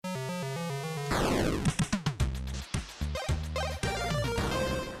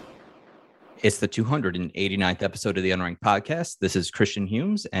It's the 289th episode of the Unranked Podcast. This is Christian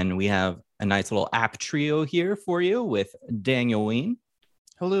Humes, and we have a nice little app trio here for you with Daniel Ween.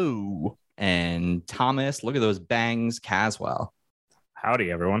 Hello. And Thomas, look at those bangs, Caswell.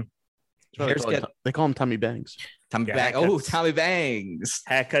 Howdy, everyone. They call him Tommy Bangs. Tommy Yeah, Bangs. Oh, Tommy Bangs.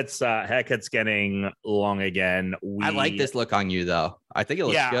 Haircut's getting long again. I like this look on you, though. I think it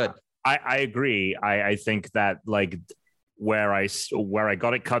looks good. I agree. I think that like where I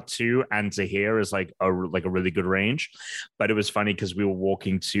got it cut to and to here is like a really good range. But it was funny because we were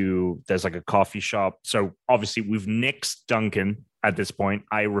walking to, there's like a coffee shop. So obviously we've nixed Dunkin' at this point.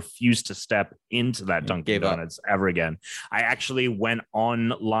 I refuse to step into that Dunkin' Donuts ever again. I actually went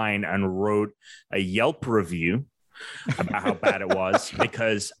online and wrote a Yelp review about how bad it was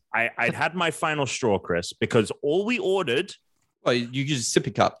because I'd had my final straw, Chris, because all we ordered. Well, you use a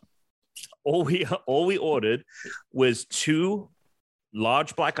sippy cup. All we ordered was 2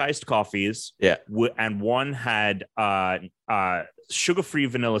 large black iced coffees. Yeah. And one had sugar-free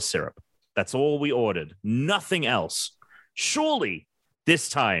vanilla syrup. That's all we ordered. Nothing else. Surely this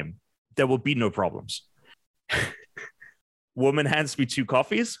time there will be no problems. Woman hands me 2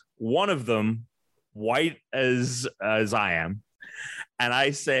 coffees. One of them white as I am. And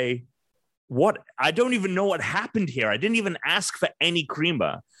I say, what? I don't even know what happened here. I didn't even ask for any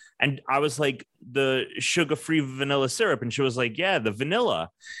creamer. And I was like, the sugar-free vanilla syrup. And she was like, yeah, the vanilla.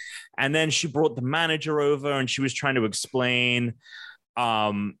 And then she brought the manager over and she was trying to explain.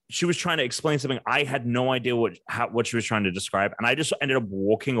 Something. I had no idea what she was trying to describe. And I just ended up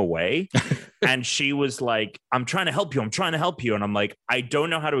walking away. And she was like, I'm trying to help you. And I'm like, I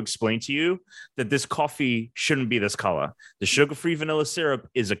don't know how to explain to you that this coffee shouldn't be this color. The sugar-free vanilla syrup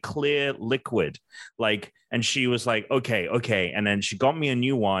is a clear liquid. And she was like, okay. And then she got me a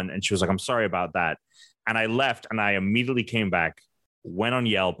new one. And she was like, I'm sorry about that. And I left and I immediately came back, went on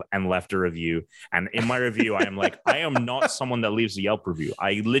Yelp and left a review. And in my review, I am like, I am not someone that leaves a Yelp review.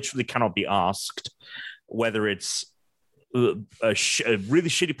 I literally cannot be asked whether it's a really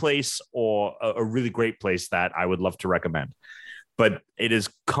shitty place or a really great place that I would love to recommend. But it has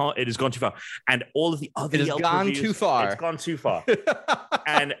gone too far. And all of the other Yelp reviews, too far. It's gone too far.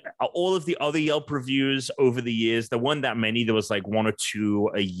 And all of the other Yelp reviews over the years, there weren't that many. There was like 1 or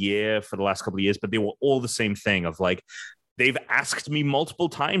 2 a year for the last couple of years, but they were all the same thing of like, they've asked me multiple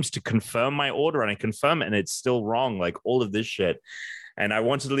times to confirm my order and I confirm it and it's still wrong. Like all of this shit. And I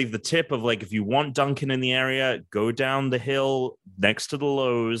wanted to leave the tip of like, if you want Dunkin' in the area, go down the hill next to the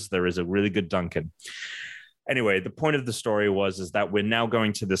Lowe's. There is a really good Dunkin'. Anyway, the point of the story is that we're now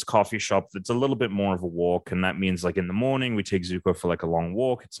going to this coffee shop that's a little bit more of a walk. And that means like in the morning, we take Zuko for like a long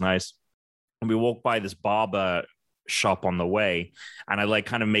walk. It's nice. And we walk by this barber shop on the way. And I like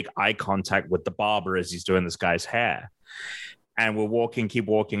kind of make eye contact with the barber as he's doing this guy's hair. And we're keep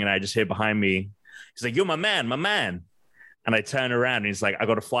walking. And I just hear behind me, he's like, you're my man. And I turn around and he's like, I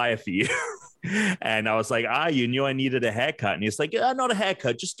got a flyer for you. And I was like, you knew I needed a haircut. And he's like, not a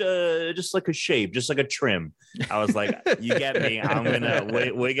haircut, just like a shave, just like a trim. I was like, you get me.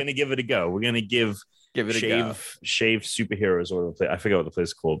 We're going to give it a go. We're going to give it a go. Shave Superheroes, or I forget what the place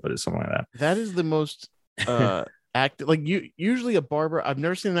is called, but it's something like that. That is the most active. Like usually a barber, I've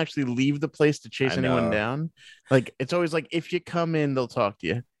never seen them actually leave the place to chase anyone down. Like it's always like, if you come in, they'll talk to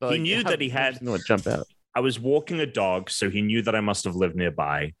you. But, he knew that he had jump out. I was walking a dog, so he knew that I must have lived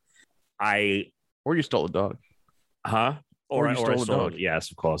nearby. Or you stole a dog. Huh? Or you stole a dog.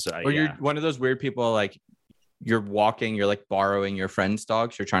 Yes, of course. Or you're one of those weird people, like you're walking, you're like borrowing your friend's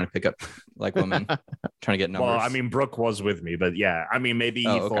dogs. You're trying to pick up like women, trying to get numbers. Well, I mean, Brooke was with me, but yeah, I mean, maybe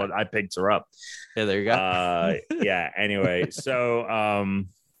he thought I picked her up. Yeah, there you go. Yeah. Anyway, so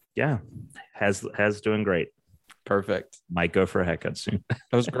yeah, has doing great. Perfect. Might go for a haircut soon.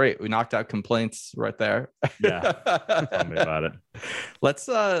 That was great. We knocked out complaints right there. Yeah. Tell me about it. Let's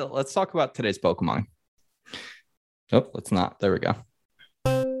talk about today's Pokemon. Oh, let's not. There we go.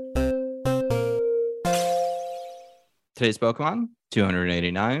 Today's Pokemon,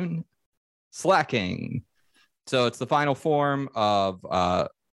 289, Slacking. So it's the final form of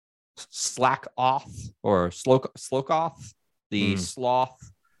Slackoth or Slokoth, the sloth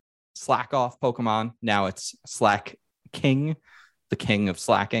slack off Pokemon. Now it's Slack King, the king of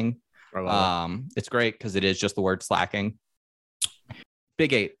slacking. It's great because it is just the word slacking.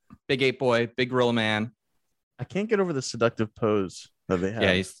 Big eight boy, big gorilla man. I can't get over the seductive pose that they have.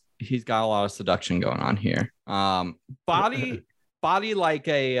 Yeah, he's got a lot of seduction going on here. Body like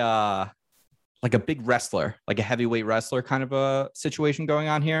a big wrestler, like a heavyweight wrestler kind of a situation going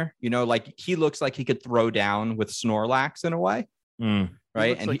on here. You know, like he looks like he could throw down with Snorlax in a way.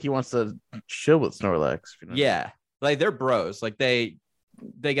 right? And he wants to chill with Snorlax. Yeah, like they're bros. Like they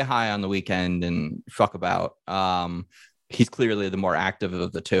get high on the weekend and fuck about. He's clearly the more active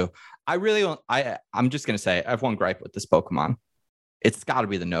of the two. I'm just gonna say I have one gripe with this Pokemon. It's got to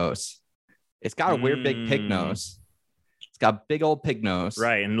be the nose. It's got a weird big pig nose. It's got big old pig nose.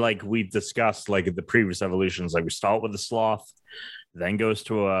 Right. And like we discussed, like the previous evolutions, like we start with the sloth, then goes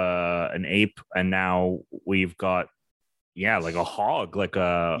to an ape, and now we've got like a hog, like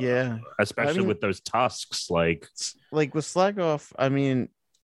especially with those tusks, like with Slackoth. I mean,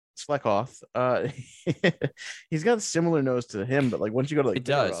 Slackoth, he's got a similar nose to him, but like once you go to like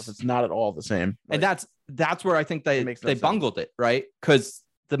Vigoroth, it's not at all the same. Like, and that's where I think they bungled it, right? Because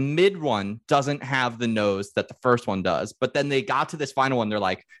the mid one doesn't have the nose that the first one does, but then they got to this final one, they're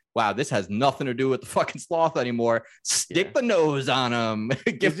like, wow, this has nothing to do with the fucking sloth anymore. Stick the nose on him.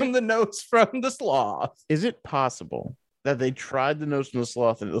 Give him the nose from the sloth. Is it possible that they tried the nose from the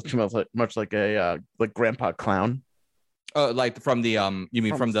sloth and it looked too much like a like Grandpa Clown? Like from the you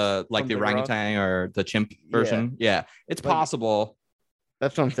mean from the orangutan or the chimp version? Yeah. It's possible.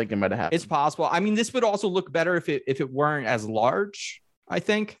 That's what I'm thinking might have happened. It's possible. I mean, this would also look better if it weren't as large, I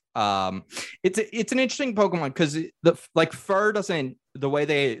think. It's an interesting Pokemon because fur doesn't, the way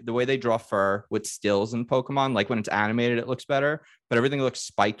they draw fur with stills in Pokemon, like when it's animated, it looks better, but everything looks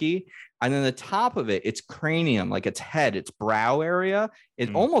spiky. And then the top of it, its cranium, like its head, its brow area,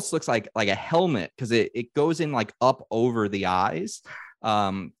 it almost looks like a helmet because it goes in like up over the eyes.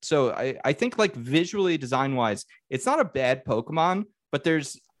 So I think like visually, design wise, it's not a bad Pokemon, but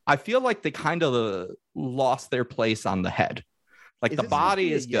I feel like they kind of lost their place on the head. Like the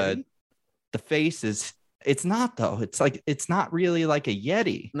body is good. The face is, it's not though. It's not really like a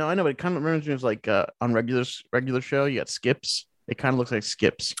Yeti. No, I know, but it kind of reminds me of like on regular show, you got Skips. It kind of looks like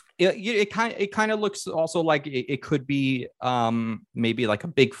Skips. It kind of looks also like it could be maybe like a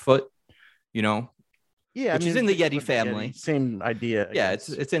Bigfoot, you know. Yeah, which is in the Yeti family. Yeti, same idea. Yeah, it's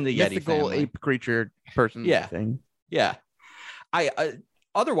in the Yeti family. Ape creature person thing. Yeah. I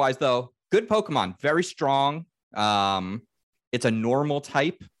otherwise though, good Pokemon, very strong. It's a normal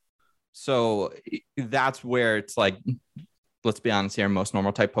type. So that's where it's like, let's be honest here, most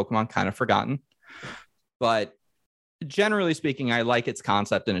normal type Pokemon kind of forgotten. But generally speaking, I like its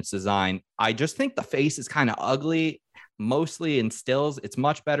concept and its design. I just think the face is kind of ugly, mostly in stills. It's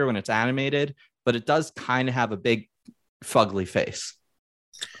much better when it's animated, but it does kind of have a big fugly face.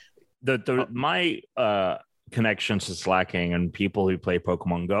 My connections to Slacking and people who play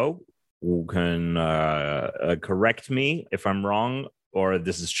Pokemon Go who can correct me if I'm wrong or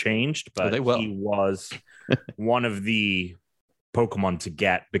this has changed, but he was one of the Pokemon to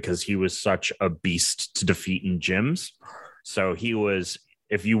get because he was such a beast to defeat in gyms. So he was,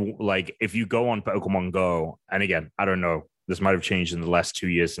 if you go on Pokemon Go, and again, I don't know, this might have changed in the last 2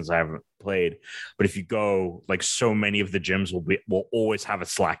 years since I haven't played, but if you go, like so many of the gyms will always have a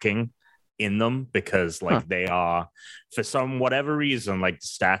Slacking in them because like they are, for some whatever reason, like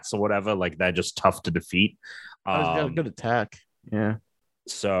stats or whatever, like they're just tough to defeat. He's got a good attack. Yeah.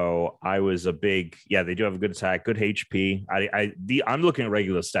 So I was a big, they do have a good attack, good HP. I'm looking at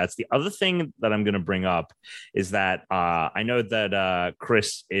regular stats. The other thing that I'm going to bring up is that I know that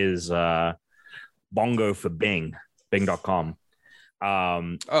Chris is bongo for Bing.com.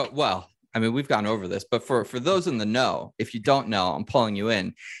 Oh, well, I mean, we've gone over this, but for those in the know, if you don't know, I'm pulling you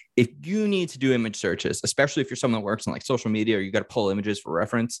in. If you need to do image searches, especially if you're someone that works in like social media or you got to pull images for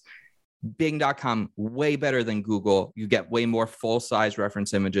reference, Bing.com way better than Google. You get way more full-size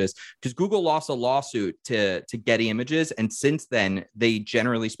reference images because Google lost a lawsuit to Getty Images, and since then they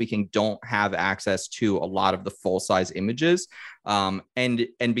generally speaking don't have access to a lot of the full-size images. And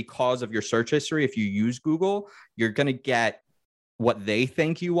because of your search history, if you use Google, you're going to get what they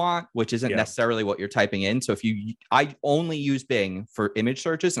think you want, which isn't necessarily what you're typing in. So I only use Bing for image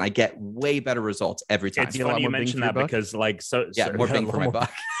searches and I get way better results every time. It's funny you mentioned that because like, more Bing for my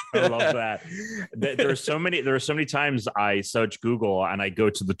buck. I love that. There are so many times I search Google and I go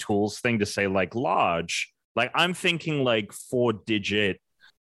to the tools thing to say like large, like I'm thinking like 4-digit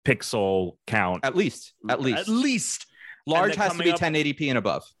pixel count. At least. Large has to be 1080p and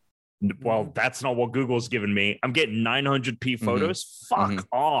above. Well, that's not what Google's given me. I'm getting 900p photos. Fuck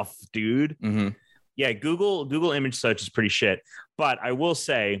off, dude. Yeah, Google image search is pretty shit. But I will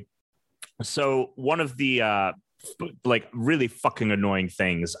say, so one of the like really fucking annoying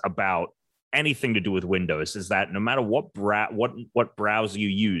things about anything to do with Windows is that no matter what browser you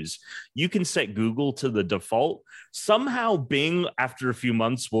use, you can set Google to the default. Somehow Bing, after a few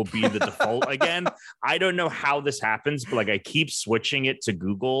months, will be the default again. I don't know how this happens, but like I keep switching it to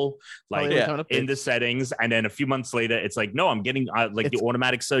Google, like in the settings, and then a few months later, it's like, no, I'm getting the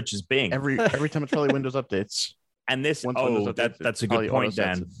automatic search is Bing. Every time it's probably Windows updates. And this, that's a good point,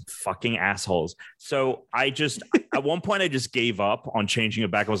 Dan. Fucking assholes. So I just, at one point, I just gave up on changing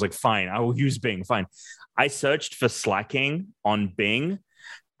it back. I was like, fine, I will use Bing. Fine. I searched for slacking on Bing,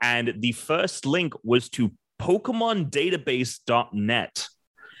 and the first link was to PokemonDatabase.net.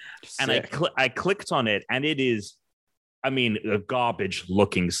 And I clicked on it, and it is, I mean, a garbage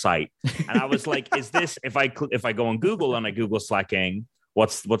looking site. And I was like, is this, if I go on Google and I Google slacking,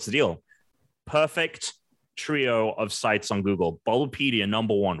 what's the deal? Perfect trio of sites on Google. Bulbapedia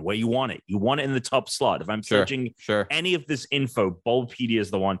 #1, where you want it. You want it in the top slot. If I'm searching any of this info, Bulbapedia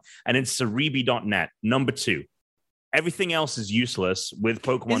is the one. And then Cerebi.net, #2. Everything else is useless with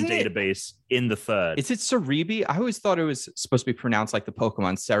Pokemon Database in the third. Is it Cerebi? I always thought it was supposed to be pronounced like the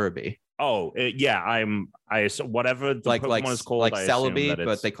Pokemon Cerebi. Oh, yeah. Whatever the Pokemon is called. Like Celebi,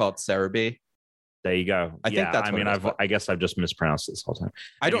 but they call it Cerebi. There you go. I think that's. I guess I've just mispronounced this whole time.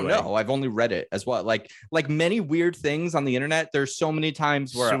 I don't know. I've only read it as well. Like many weird things on the internet. There's so many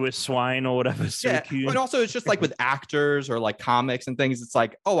times where Swine or whatever. Yeah, but also it's just like with actors or like comics and things. It's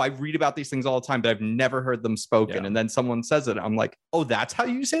like, oh, I read about these things all the time, but I've never heard them spoken. Yeah. And then someone says it, I'm like, oh, that's how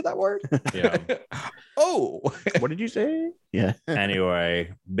you say that word. Yeah. Oh, what did you say? Yeah.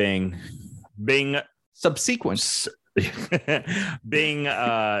 Anyway, Bing. Subsequent. Bing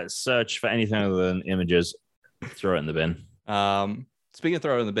search for anything other than images, throw it in the bin. Speaking of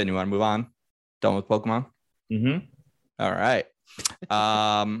throw it in the bin, you want to move on? Done with Pokemon? Mm-hmm. All right.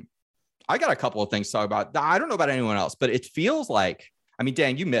 I got a couple of things to talk about. I don't know about anyone else, but it feels like, I mean,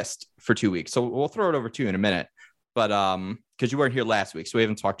 Dan, you missed for 2 weeks, so we'll throw it over to you in a minute. But because you weren't here last week, so we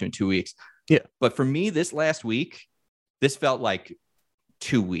haven't talked to you in 2 weeks. Yeah. But for me, this last week, this felt like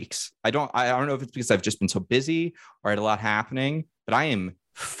 2 weeks. I don't know if it's because I've just been so busy or I had a lot happening, but I am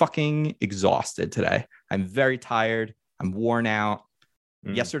fucking exhausted today. I'm very tired. I'm worn out.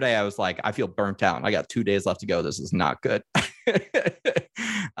 Yesterday I was like, I feel burnt out. I got 2 days left to go. This is not good. But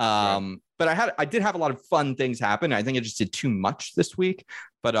I did have a lot of fun things happen. I think I just did too much this week.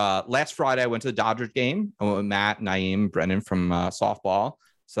 But last Friday I went to the Dodgers game. I went with Matt, Naeem, Brendan from softball.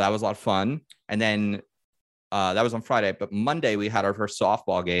 So that was a lot of fun. And then that was on Friday, but Monday we had our first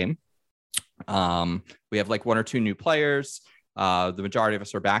softball game. We have like 1 or 2 new players. The majority of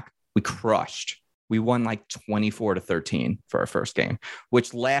us are back. We crushed. We won like 24-13 for our first game,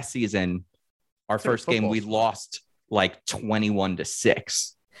 which last season, our first game, we lost like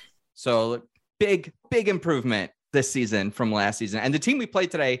 21-6. So big improvement this season from last season. And the team we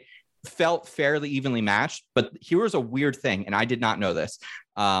played today felt fairly evenly matched, but here was a weird thing. And I did not know this.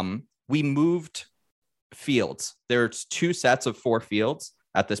 We moved fields. There's 2 sets of 4 fields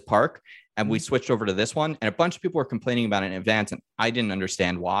at this park, and we switched over to this one, and a bunch of people were complaining about it in advance, and I didn't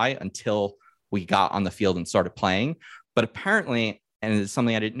understand why until we got on the field and started playing. But apparently, and it's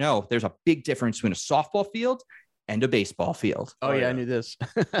something I didn't know, there's a big difference between a softball field and a baseball field. Oh yeah, I knew this.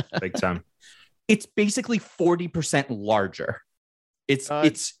 Big time. It's basically 40% larger. I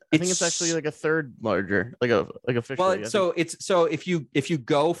think it's actually like a third larger, like officially. Well, so if you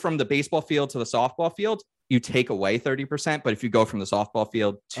go from the baseball field to the softball field, you take away 30%. But if you go from the softball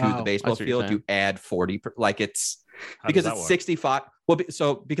field to the baseball field, you add 40%. Like it's because it's 65. Well,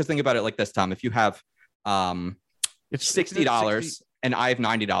 because think about it like this, Tom. If you have it's $60 and I have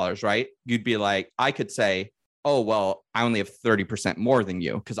 $90, right? You'd be like, I could say, oh well, I only have 30% more than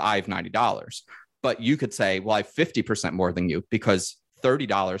you because I have $90. But you could say, well, I have 50% more than you because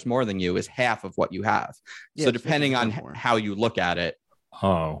 $30 more than you is half of what you have. Yeah, so depending on how you look at it.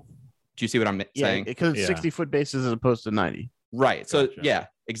 Oh, do you see what I'm saying? Because 60-foot bases as opposed to 90. Right. So yeah,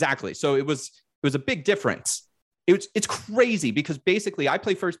 exactly. So it was a big difference. It's crazy because basically I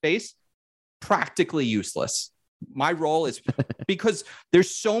play first base, practically useless. My role is because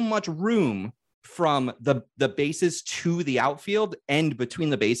there's so much room from the bases to the outfield and between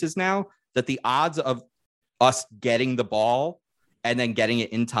the bases now that the odds of us getting the ball and then getting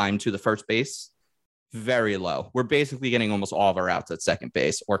it in time to the first base, very low. We're basically getting almost all of our outs at second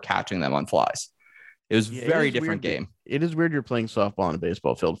base or catching them on flies. It was very different game. It is weird you're playing softball on a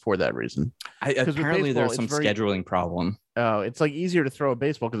baseball field for that reason. Apparently there's some scheduling problem. Oh, it's like easier to throw a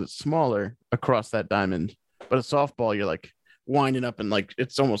baseball because it's smaller across that diamond. But a softball, you're like winding up and like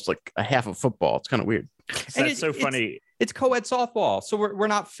it's almost like a half of football. It's kind of weird. That's so funny. it's co-ed softball, so we're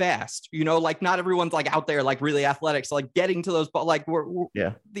not fast, you know, like not everyone's like out there like really athletic, so like getting to those, but like we're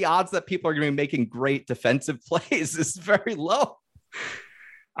the odds that people are going to be making great defensive plays is very low.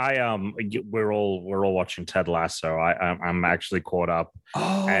 We're all watching Ted Lasso. I'm actually caught up.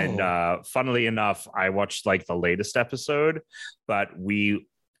 And funnily enough, I watched like the latest episode, but we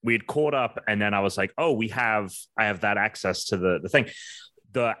had caught up, and then I was like, oh, I have that access to the thing.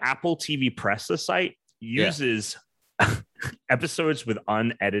 The Apple TV Presser site uses episodes with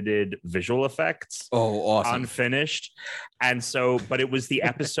unedited visual effects. Oh, awesome. Unfinished. And so, but it was the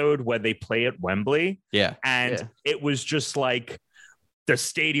episode where they play at Wembley. Yeah. And it was just like the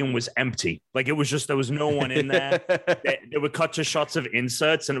stadium was empty. Like it was just, there was no one in there. They would cut to shots of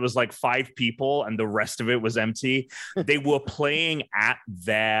inserts and it was like 5 people and the rest of it was empty. They were playing at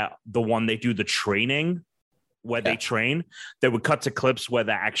the one they do the training where they train. They would cut to clips where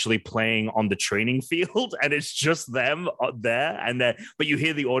they're actually playing on the training field and it's just them there. And then, but you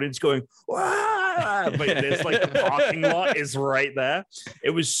hear the audience going, "Wah!" But there's like the parking lot is right there.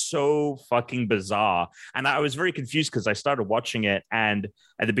 It was so fucking bizarre. And I was very confused because I started watching it. And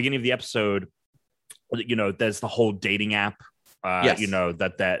at the beginning of the episode, you know, there's the whole dating app. You know,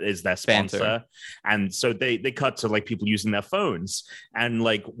 that is their sponsor. Banter. And so they cut to like people using their phones, and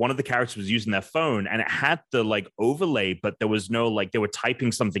like one of the characters was using their phone and it had the like overlay, but there was no, like they were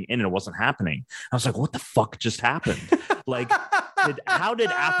typing something in and it wasn't happening. I was like, what the fuck just happened? Like how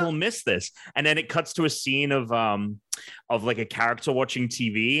did Apple miss this? And then it cuts to a scene of like a character watching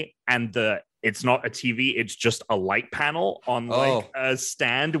TV, and it's not a TV, it's just a light panel on like a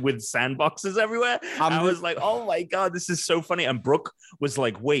stand with sandboxes everywhere. I was like, oh my God, this is so funny. And Brooke was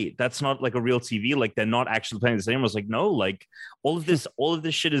like, wait, that's not like a real TV. Like they're not actually playing the same. I was like, no, like all of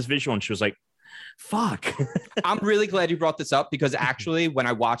this shit is visual. And she was like, fuck. I'm really glad you brought this up because actually when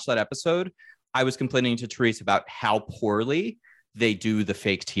I watched that episode, I was complaining to Therese about how poorly they do the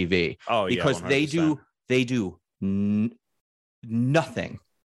fake TV. Oh, because they do nothing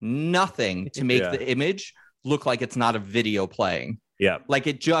to make the image look like it's not a video playing. Yeah. Like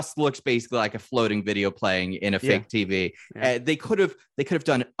it just looks basically like a floating video playing in a fake TV. Yeah. They could have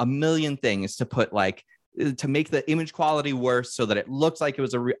done a million things to put like to make the image quality worse so that it looks like it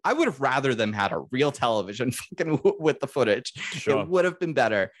was I would have rather them had a real television fucking with the footage. Sure. It would have been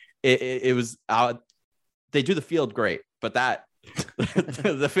better. It was they do the field great, but that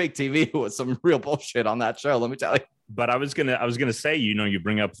the fake TV was some real bullshit on that show, let me tell you. But I was gonna say, you know, you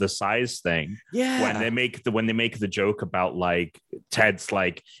bring up the size thing. Yeah. When they make the joke about like Ted's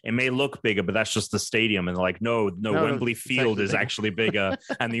like, it may look bigger, but that's just the stadium. And they're like, no, Wembley Field is actually bigger.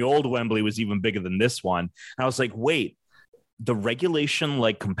 And the old Wembley was even bigger than this one. And I was like, wait, the regulation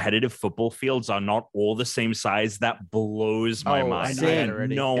like competitive football fields are not all the same size. That blows my mind. I had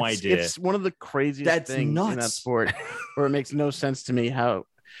no idea. It's one of the craziest things in that sport where it makes no sense to me how.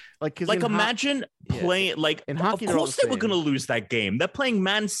 Like imagine playing like in hockey. Of course, they were going to lose that game. They're playing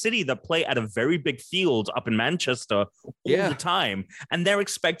Man City that play at a very big field up in Manchester all the time, and they're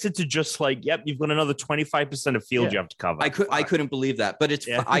expected to just like, yep, you've got another 25% of field you have to cover. I couldn't believe that, but it's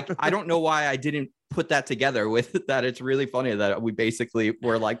I don't know why I didn't put that together with that. It's really funny that we basically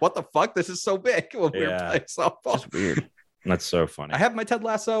were like, what the fuck? This is so big when we were playing softball. That's weird. That's so funny. I have my Ted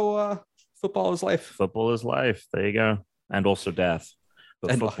Lasso. Football is life. Football is life. There you go, and also death.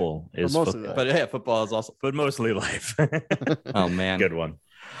 But football is football. But yeah, football is also, but mostly life. Oh man, good one.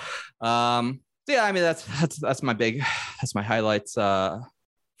 Yeah, I mean that's my highlights for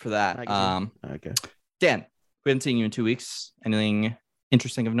that. Okay. Dan, we haven't seen you in 2 weeks. Anything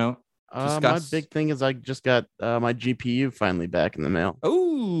interesting of note? My big thing is I just got my GPU finally back in the mail.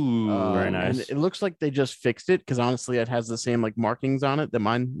 Oh, very nice. And it looks like they just fixed it because honestly, it has the same like markings on it that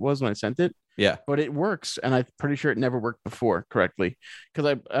mine was when I sent it. Yeah, but it works, and I'm pretty sure it never worked before correctly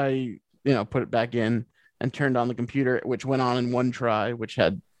because I put it back in and turned on the computer, which went on in one try, which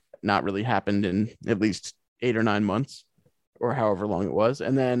had not really happened in at least 8 or 9 months or however long it was,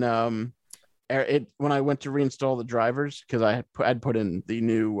 and then when I went to reinstall the drivers because I'd put in the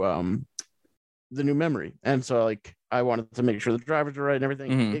new memory, and so like I wanted to make sure the drivers were right and everything.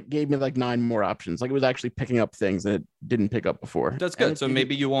 Mm-hmm. It gave me like 9 more options. Like it was actually picking up things that it didn't pick up before. That's good. So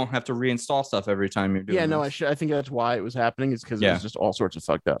maybe you won't have to reinstall stuff every time you're doing. Yeah, no, I think that's why it was happening. Is because it was just all sorts of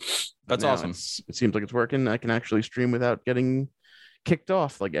fucked up. That's awesome. It seems like it's working. I can actually stream without getting kicked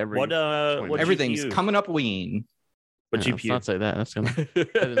off. Like what everything's GPU? Coming up, Ween. What GPU? Let's not say that.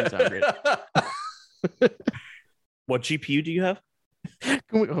 That doesn't sound great. What GPU do you have?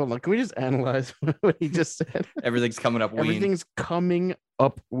 Hold on. Can we just analyze what he just said? Everything's coming up. Everything's coming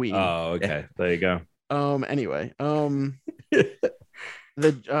up. Oh, okay. There you go. Anyway, I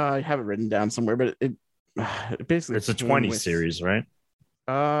have it written down somewhere, but basically It's a came 20 with- series, right?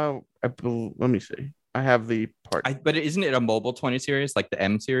 let me see. I have the part. But isn't it a mobile 20 series, like the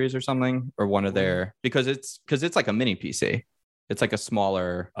M series or something, or one of their? Because it's like a mini PC. It's like a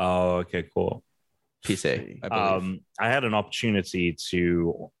smaller Oh, okay, cool. PC, I believe. I had an opportunity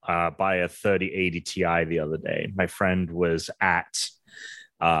to buy a 3080 Ti the other day. My friend was at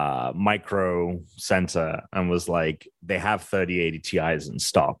Micro Center and was like, they have 3080 Ti's in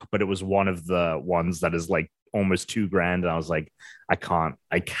stock, but it was one of the ones that is like almost $2,000. And I was like, I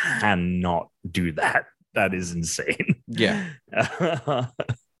cannot do that. That is insane. Yeah. Well,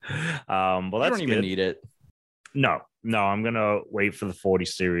 You that's don't even good. need it. No, I'm gonna wait for the 40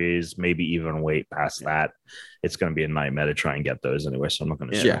 series, maybe even wait past that. It's gonna be a nightmare to try and get those anyway, so I'm not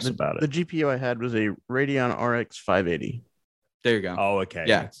gonna stress about The it. GPU I had was a Radeon RX 580. There you go. Oh, okay.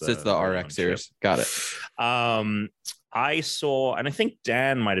 Yeah, it's the RX series. Got it. I saw, and I think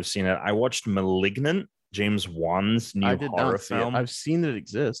Dan might have seen it. I watched *Malignant*, James Wan's new I did horror not see it. film. I've seen that it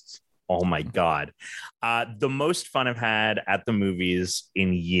exists. Oh my god, the most fun I've had at the movies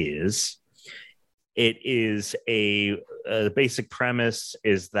in years. It is the basic premise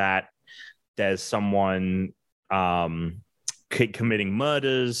is that there's someone committing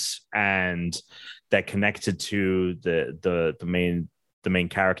murders, and they're connected to the main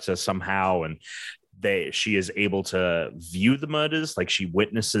character somehow, and she is able to view the murders, like she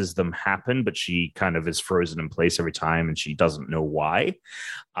witnesses them happen, but she kind of is frozen in place every time, and she doesn't know why.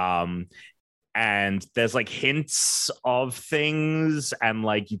 And there's like hints of things, and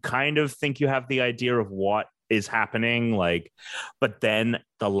like you kind of think you have the idea of what is happening, like, but then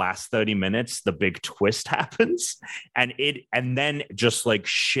the last 30 minutes the big twist happens, and then just like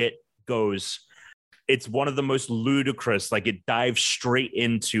shit goes. It's one of the most ludicrous, like it dives straight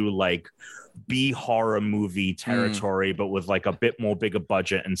into like B horror movie territory, but with like a bit more bigger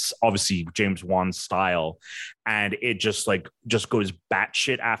budget and obviously James Wan style, and it just goes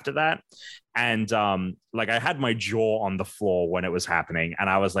batshit after that. And like I had my jaw on the floor when it was happening, and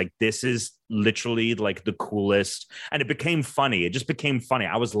I was like, this is literally like the coolest. And it became funny. It just became funny.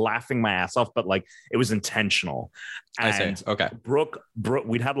 I was laughing my ass off, but like it was intentional. I And see. Okay. Brooke,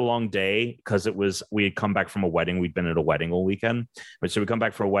 we'd had a long day because we had come back from a wedding. We'd been at a wedding all weekend. So we come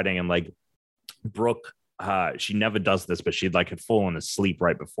back for a wedding, and like Brooke, she never does this, but she'd like had fallen asleep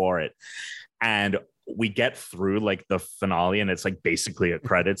right before it. And we get through like the finale, and it's like basically at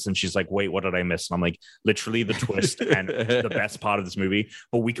credits, and she's like, wait, what did I miss? And I'm like, literally the twist and the best part of this movie,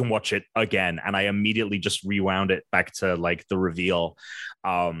 but we can watch it again. And I immediately just rewound it back to like the reveal.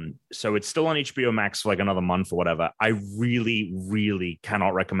 So it's still on HBO Max for like another month or whatever. I really, really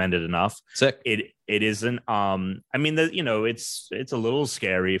cannot recommend it enough. Sick. It isn't I mean, it's a little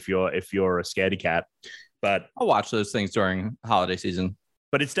scary if you're a scaredy cat, but I'll watch those things during holiday season.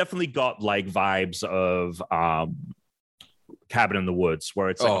 But it's definitely got like vibes of Cabin in the Woods, where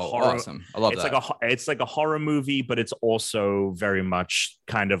it's like a horror. Awesome. I love that. It's like a horror movie, but it's also very much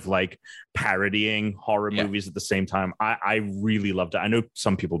kind of like parodying horror movies at the same time. I really loved it. I know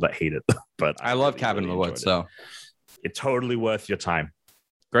some people that hate it, but I love Cabin in the Woods, so it's totally worth your time.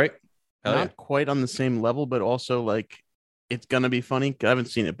 Great. Hell Not quite on the same level, but also like it's gonna be funny. I haven't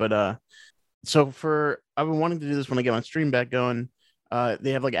seen it, but I've been wanting to do this when I get my stream back going.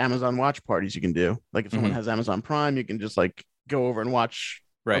 They have like Amazon watch parties you can do. Like if someone has Amazon Prime, you can just like go over and watch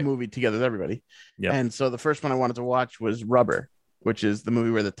a movie together with everybody. Yeah. And so the first one I wanted to watch was Rubber, which is the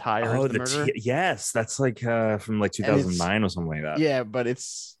movie where the tire is the murderer. Yes, that's like from like 2009 or something like that. Yeah, but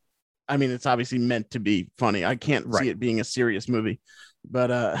it's obviously meant to be funny. I can't see it being a serious movie,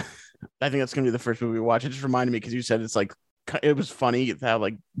 but I think that's gonna be the first movie we watch. It just reminded me because you said it's like it was funny how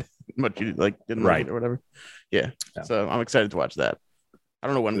like much you like didn't like it or whatever. Yeah. So I'm excited to watch that. I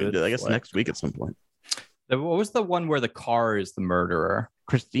don't know when we do. I guess next week at some point. What was the one where the car is the murderer?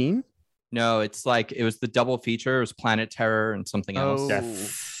 Christine? No, it's like it was the double feature. It was Planet Terror and something else.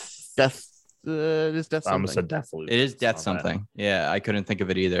 Death. It is Death something. I almost said Death Loop. It is Death something. Yeah, I couldn't think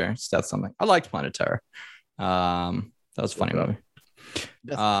of it either. It's Death something. I liked Planet Terror. That was a funny movie.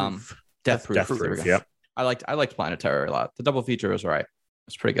 Death Proof. Yeah. I liked Planet Terror a lot. The double feature was all right.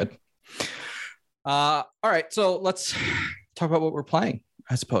 It's pretty good. All right, so let's talk about what we're playing,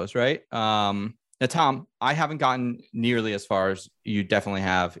 I suppose, right? Now, Tom, I haven't gotten nearly as far as you definitely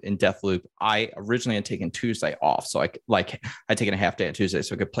have in Deathloop. I originally had taken Tuesday off, so I'd taken a half day on Tuesday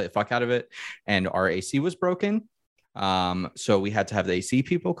so I could play the fuck out of it, and our AC was broken. So we had to have the AC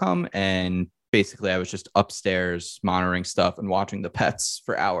people come, and basically I was just upstairs monitoring stuff and watching the pets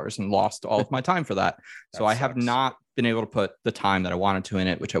for hours and lost all of my time for that. So I have not been able to put the time that I wanted to in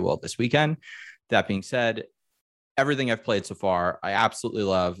it, which I will this weekend. That being said, everything I've played so far, I absolutely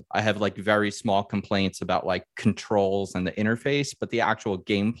love. I have like very small complaints about like controls and the interface, but the actual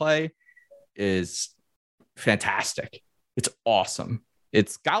gameplay is fantastic. It's awesome.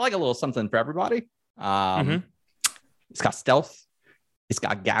 It's got like a little something for everybody. It's got stealth. It's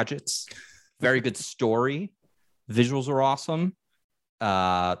got gadgets. Very good story. Visuals are awesome.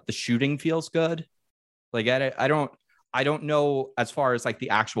 The shooting feels good. Like I don't know as far as like the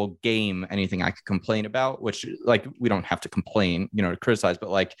actual game anything I could complain about, which like we don't have to complain, to criticize, but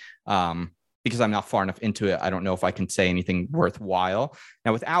like because I'm not far enough into it, I don't know if I can say anything worthwhile.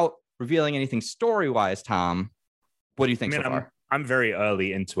 Now, without revealing anything story-wise, Tom, what do you think so far? I'm very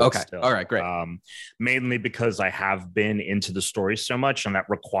early into it. Okay. Still. All right, great. Mainly because I have been into the story so much, and that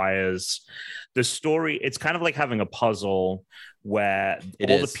requires the story. It's kind of like having a puzzle where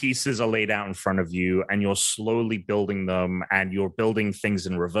the pieces are laid out in front of you and you're slowly building them, and you're building things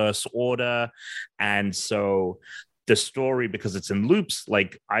in reverse order. And so the story, because it's in loops,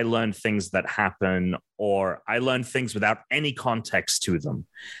 like I learned things that happen, or I learned things without any context to them.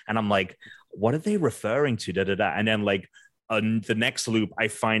 And I'm like, what are they referring to? And then like, on the next loop, I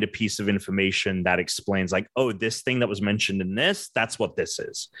find a piece of information that explains like, oh, this thing that was mentioned in this, that's what this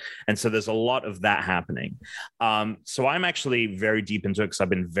is. And so there's a lot of that happening. So I'm actually very deep into it because I've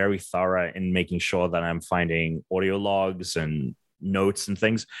been very thorough in making sure that I'm finding audio logs and notes and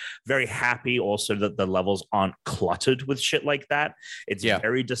things. Very happy also that the levels aren't cluttered with shit like that. It's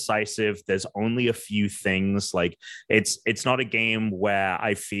very decisive. There's only a few things. Like it's not a game where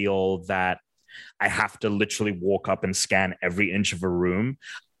I feel that I have to literally walk up and scan every inch of a room.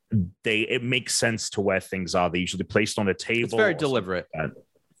 It makes sense to where things are. They're usually placed on a table. It's very deliberate. Like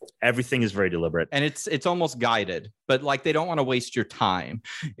everything is very deliberate. And it's almost guided, but like they don't want to waste your time.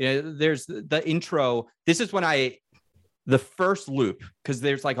 There's the intro. This is when the first loop, because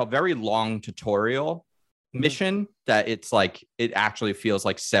there's like a very long tutorial mission that it's like, it actually feels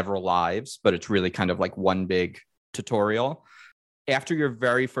like several lives, but it's really kind of like one big tutorial. After your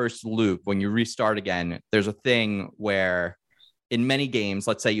very first loop, when you restart again, there's a thing where in many games,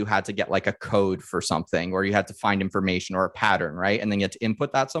 let's say you had to get like a code for something, or you had to find information or a pattern, right? And then you had to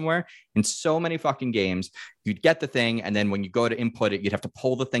input that somewhere. In so many fucking games, you'd get the thing, and then when you go to input it, you'd have to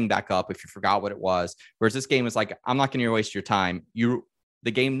pull the thing back up if you forgot what it was. Whereas this game is like, I'm not going to waste your time.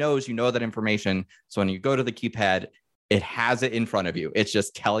 The game knows you know that information. So when you go to the keypad, it has it in front of you. It's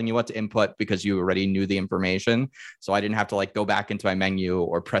just telling you what to input because you already knew the information. So I didn't have to like go back into my menu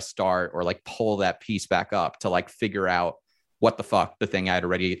or press start or like pull that piece back up to like figure out what the fuck the thing I had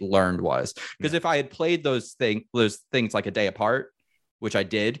already learned was. Because if I had played those things like a day apart, which I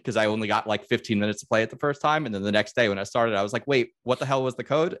did, because I only got like 15 minutes to play it the first time. And then the next day when I started, I was like, wait, what the hell was the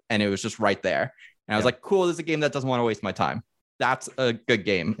code? And it was just right there. And I was like, cool, this is a game that doesn't want to waste my time. That's a good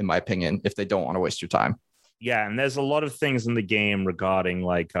game, in my opinion, if they don't want to waste your time. Yeah, and there's a lot of things in the game regarding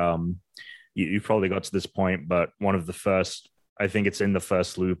like you probably got to this point, but one of the first, I think it's in the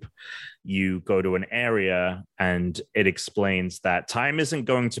first loop, you go to an area and it explains that time isn't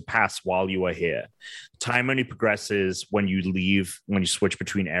going to pass while you are here. Time only progresses when you leave, when you switch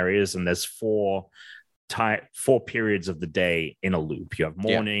between areas, and there's four periods of the day in a loop. You have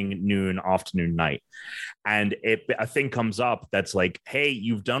morning, noon, afternoon, night. And a thing comes up that's like, hey,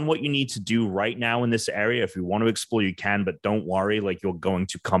 you've done what you need to do right now in this area. If you want to explore, you can, but don't worry, like you're going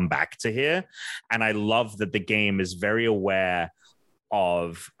to come back to here. And I love that the game is very aware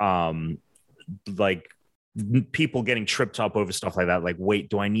of like people getting tripped up over stuff like that. Like, wait,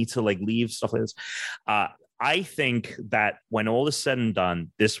 do I need to like leave? Stuff like this. I think that when all is said and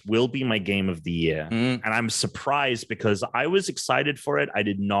done, this will be my game of the year. And I'm surprised because I was excited for it. I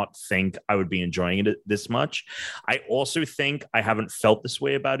did not think I would be enjoying it this much. I also think I haven't felt this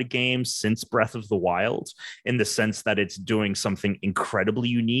way about a game since Breath of the Wild, in the sense that it's doing something incredibly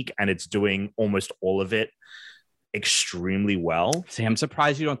unique and it's doing almost all of it extremely well. See, I'm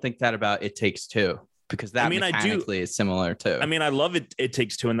surprised you don't think that about It Takes Two. Because that mechanically is similar too. I mean, I love it. It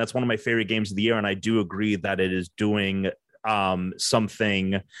Takes Two, and that's one of my favorite games of the year. And I do agree that it is doing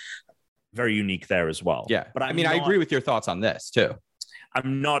something very unique there as well. Yeah, but I agree with your thoughts on this too.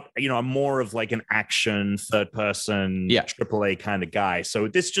 I'm not, I'm more of like an action third person AAA kind of guy. So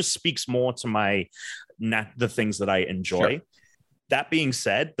this just speaks more to the things that I enjoy. Sure. That being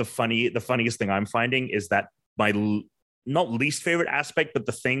said, the funniest thing I'm finding is that my not least favorite aspect, but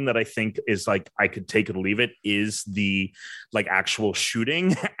the thing that I think is like I could take it or leave it is the like actual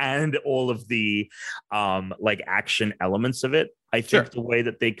shooting and all of the like action elements of it. I think the way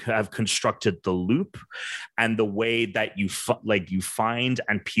that they have constructed the loop and the way that you find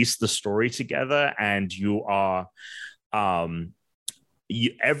and piece the story together, and you are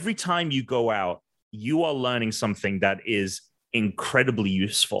every time you go out you are learning something that is incredibly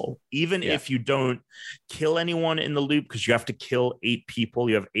useful. Even if you don't kill anyone in the loop, because you have to kill 8 people,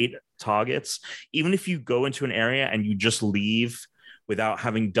 you have 8 targets. Even if you go into an area and you just leave without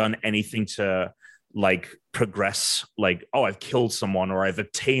having done anything to like progress, like, oh, I've killed someone or I've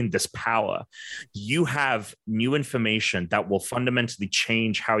attained this power, you have new information that will fundamentally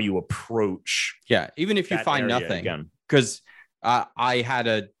change how you approach. Yeah, even if you find nothing again. Because I had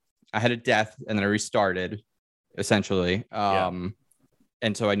a death and then I restarted essentially. And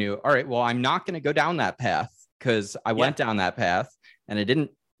so I knew, all right, well, I'm not going to go down that path, because I went down that path and I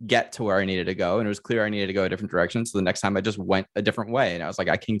didn't get to where I needed to go, and it was clear I needed to go a different direction. So the next time I just went a different way, and I was like,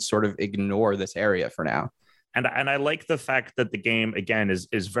 I can sort of ignore this area for now. And I like the fact that the game again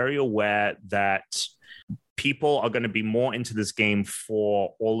is very aware that people are going to be more into this game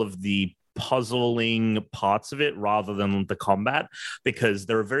for all of the puzzling parts of it rather than the combat, because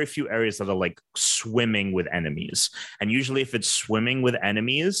there are very few areas that are like swimming with enemies. And usually if it's swimming with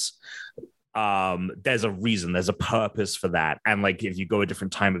enemies, there's a reason, there's a purpose for that. And like if you go a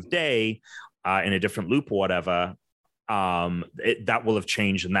different time of day in a different loop or whatever, that will have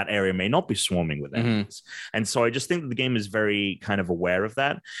changed, and that area may not be swarming with enemies. And so I just think that the game is very kind of aware of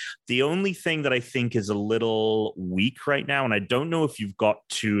that. The only thing that I think is a little weak right now, and I don't know if you've got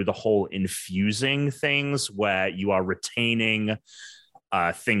to the whole infusing things where you are retaining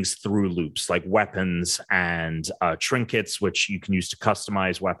things through loops like weapons and trinkets, which you can use to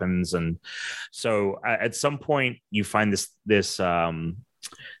customize weapons. And so at some point you find this thing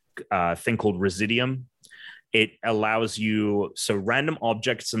called Residium. It allows you, so random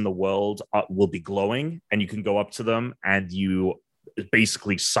objects in the world will be glowing, and you can go up to them and you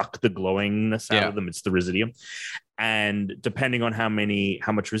basically suck the glowingness out of them. It's the Residium. And depending on how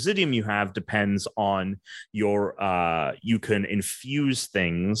much Residium you have depends on your, you can infuse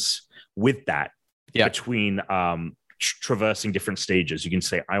things with that between traversing different stages. You can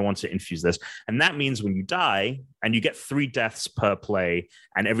say, I want to infuse this. And that means when you die, and you get 3 deaths per play,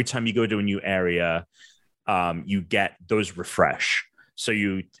 and every time you go to a new area, you get those refresh. So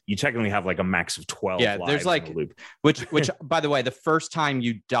you technically have like a max of 12 lives. There's like in the loop. which by the way, the first time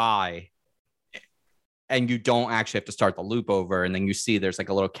you die and you don't actually have to start the loop over, and then you see there's like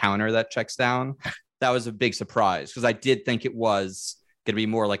a little counter that checks down, that was a big surprise, because I did think it was going to be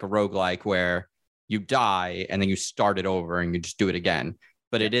more like a roguelike where you die and then you start it over and you just do it again.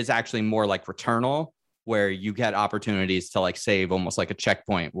 But it is actually more like Returnal, where you get opportunities to like save, almost like a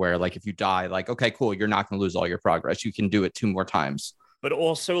checkpoint, where like if you die, like, okay, cool, you're not going to lose all your progress. You can do it 2 more times. But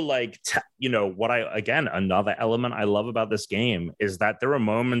also like, another element I love about this game is that there are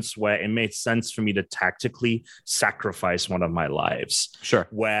moments where it made sense for me to tactically sacrifice one of my lives. Sure.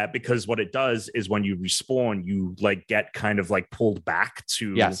 Because what it does is when you respawn, you like get kind of like pulled back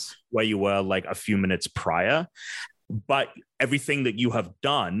to where you were like a few minutes prior. But everything that you have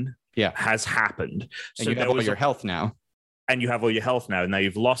done has happened. And so you have all your health now. And you have all your health now. Now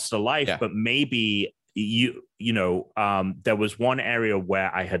you've lost a life, but maybe there was one area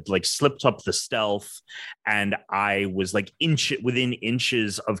where I had like slipped up the stealth and I was like within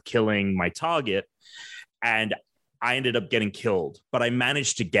inches of killing my target, and I ended up getting killed, but I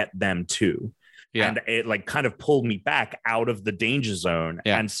managed to get them too. And it like kind of pulled me back out of the danger zone.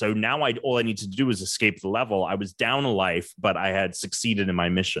 And so now all I need to do is escape the level. I was down a life, but I had succeeded in my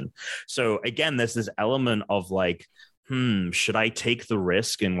mission. So again, there's this element of like, should I take the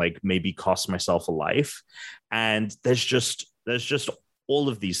risk and like maybe cost myself a life? And there's just all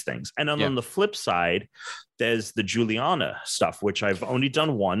of these things. And then on the flip side, there's the Juliana stuff, which I've only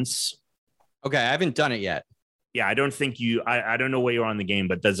done once. Okay, I haven't done it yet. Yeah, I don't think I don't know where you are in the game,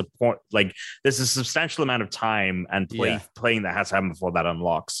 but there's a point, like there's a substantial amount of time and playing that has to happen before that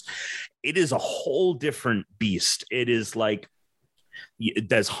unlocks. It is a whole different beast. It is like,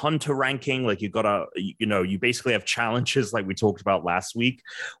 there's hunter ranking, like you gotta, you basically have challenges like we talked about last week,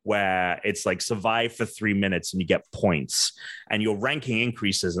 where it's like survive for 3 minutes and you get points and your ranking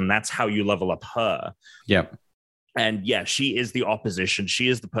increases, and that's how you level up her. And she is the opposition. She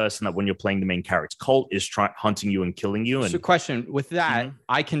is the person that when you're playing the main character, Colt is hunting you and killing you. And so question with that,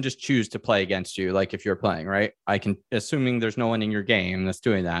 I can just choose to play against you. Like if you're playing, right? I can, assuming there's no one in your game that's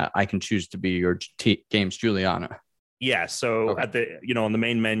doing that, I can choose to be your game's Juliana. Yeah, so at the on the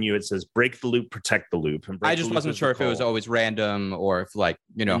main menu it says break the loop, protect the loop. And I just wasn't sure if it was always random or if like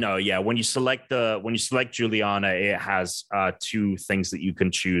No, when you select Juliana, it has 2 things that you can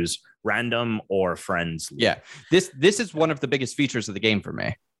choose: random or friends. Yeah, this is one of the biggest features of the game for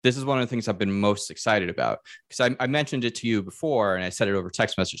me. This is one of the things I've been most excited about, because I mentioned it to you before and I said it over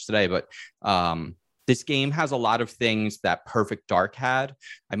text message today, but this game has a lot of things that Perfect Dark had.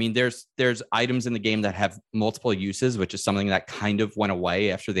 I mean, there's items in the game that have multiple uses, which is something that kind of went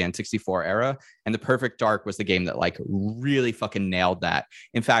away after the N64 era. And the Perfect Dark was the game that like really fucking nailed that.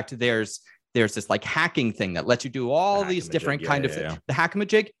 In fact, there's this like hacking thing that lets you do all these different kind of things. The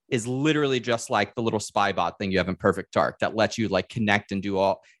Hack-a-Majig is literally just like the little spy bot thing you have in Perfect Dark that lets you like connect and do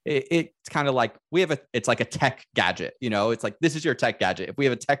all. It's kind of like it's like a tech gadget, you know, it's like, this is your tech gadget. If we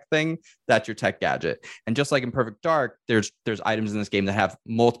have a tech thing, that's your tech gadget. And just like in Perfect Dark, there's items in this game that have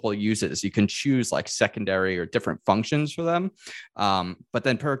multiple uses. You can choose like secondary or different functions for them. But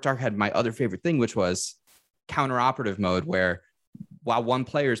then Perfect Dark had my other favorite thing, which was counter-operative mode, where while one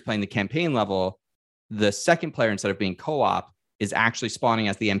player is playing the campaign level, the second player, instead of being co-op, is actually spawning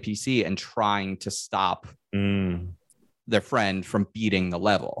as the NPC and trying to stop their friend from beating the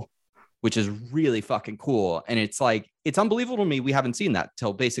level, which is really fucking cool. And it's like, it's unbelievable to me we haven't seen that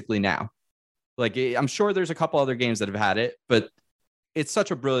till basically now. Like, I'm sure there's a couple other games that have had it, but it's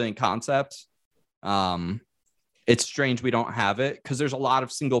such a brilliant concept. It's strange we don't have it, because there's a lot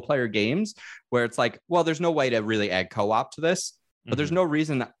of single player games where it's like, well, there's no way to really add co-op to this. But there's no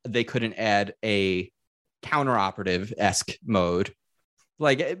reason they couldn't add a counter-operative-esque mode.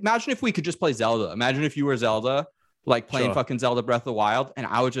 Like, imagine if we could just play Zelda. Imagine if you were Zelda, like playing fucking Zelda Breath of the Wild, and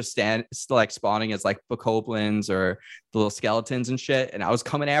I would just stand like spawning as like bokoblins or the little skeletons and shit, and I was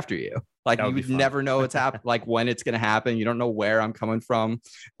coming after you. Like, you would never know what's happening, like when it's gonna happen. You don't know where I'm coming from.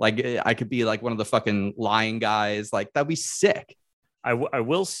 Like, I could be like one of the fucking lion guys. Like, that'd be sick. I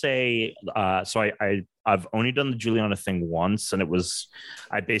will say, so I've only done the Juliana thing once, and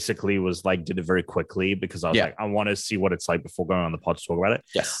I basically was like, did it very quickly because I was like, I want to see what it's like before going on the pod to talk about it.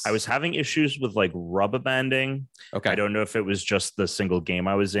 Yes. I was having issues with like rubber banding. Okay. I don't know if it was just the single game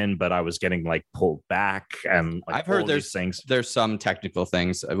I was in, but I was getting like pulled back, and like, I've heard there's some technical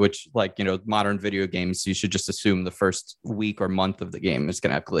things, which, like, you know, modern video games, you should just assume the first week or month of the game is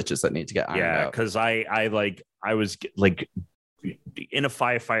going to have glitches that need to get ironed out. Yeah, because I was like in a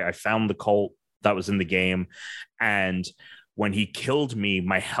firefight, I found the Colt that was in the game, and when he killed me,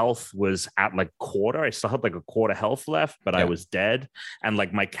 my health was at like quarter. I still had like a quarter health left, but I was dead, and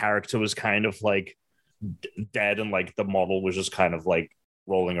like my character was kind of like dead, and like the model was just kind of like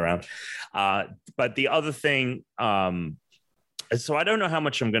rolling around. But the other thing, so I don't know how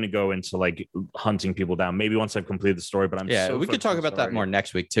much I'm going to go into like hunting people down. Maybe once I've completed the story, but we could talk about that more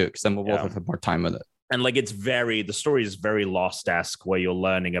next week too, because then we'll both have more time with it. And like, the story is very Lost-esque, where you're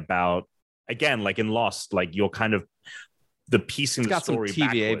learning about, again, like in Lost, like you're kind of the piecing the story backwards.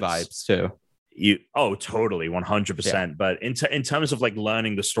 Got some TVA vibes too. Totally, 100%. Yeah. But in terms of like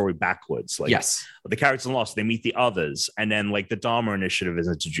learning the story backwards, like the characters in Lost, they meet the others, and then like the Dharma Initiative is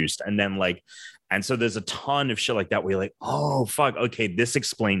introduced, and then like, and so there's a ton of shit like that where you're like, oh fuck, okay, this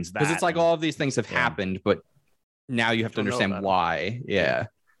explains that. Because it's like all of these things have happened, but now you have to understand why. Yeah.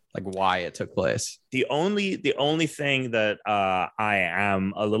 Like why it took place. The only thing that I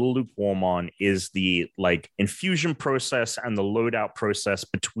am a little lukewarm on is the like infusion process and the loadout process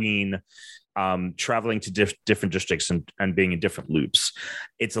between traveling to different districts and being in different loops.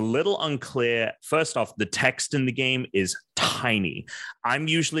 It's a little unclear. First off, the text in the game is tiny. I'm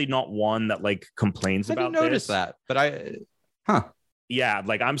usually not one that like complains about this. I didn't notice that, but yeah,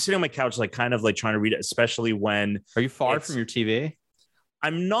 like I'm sitting on my couch, like kind of like trying to read it, especially when. Are you far from your TV?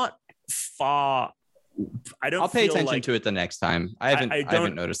 I'm not far. I'll pay attention to it the next time. I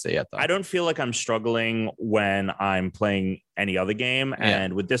haven't noticed it yet, though. I don't feel like I'm struggling when I'm playing any other game.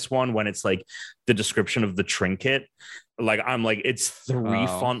 And with this one, when it's like the description of the trinket, like I'm like, it's 3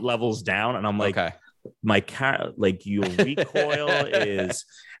 font levels down. And I'm like, my cat, like your recoil is.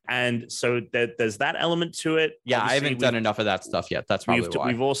 And so there's that element to it. Yeah, obviously, I haven't done enough of that stuff yet. That's probably why.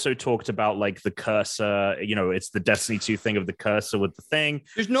 We've also talked about like the cursor. You know, it's the Destiny 2 thing of the cursor with the thing.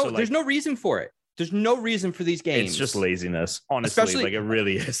 There's no reason for it. There's no reason for these games. It's just laziness, honestly. Especially, like it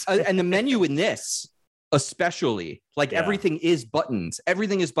really is. And the menu in this, especially, like everything is buttons.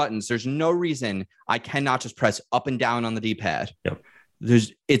 Everything is buttons. There's no reason I cannot just press up and down on the D-pad. Yep.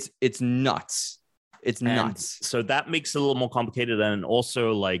 It's nuts. It's nuts. So that makes it a little more complicated, and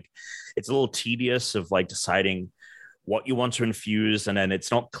also like it's a little tedious of like deciding what you want to infuse, and then it's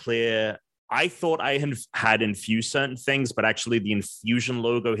not clear. I thought I had infused certain things, but actually the infusion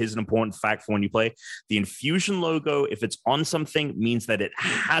logo, here's an important fact for when you play. The infusion logo, if it's on something, means that it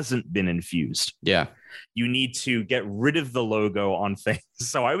hasn't been infused. Yeah. You need to get rid of the logo on things.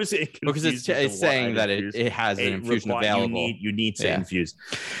 So I was confused. Because it's saying that it has an infusion available. You need to infuse.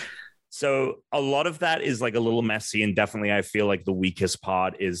 So a lot of that is like a little messy, and definitely I feel like the weakest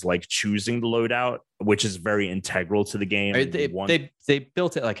part is like choosing the loadout, which is very integral to the game. They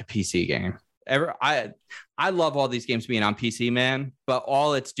built it like a PC game. I love all these games being on PC, man. But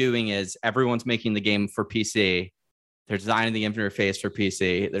all it's doing is everyone's making the game for PC. They're designing the interface for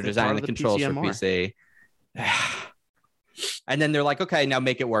PC. They're designing the controls for PC. And then they're like, okay, now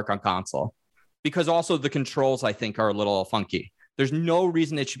make it work on console. Because also the controls, I think, are a little funky. There's no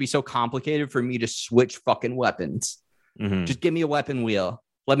reason it should be so complicated for me to switch fucking weapons. Mm-hmm. Just give me a weapon wheel.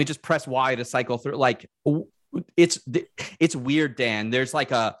 Let me just press Y to cycle through. Like, it's weird, Dan. There's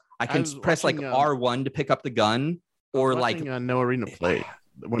like I can press like R1 to pick up the gun, or like No Arena play.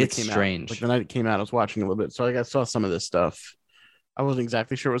 When it's it came strange. Out. Like the night it came out, I was watching a little bit, so I saw some of this stuff. I wasn't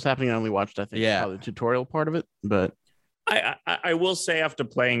exactly sure what was happening. I only watched, I think, the tutorial part of it, but. I will say after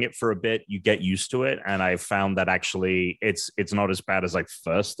playing it for a bit, you get used to it, and I found that actually it's not as bad as I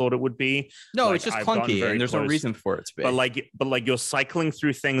first thought it would be. No, like, it's just clunky, and there's no reason for it to be. But like you're cycling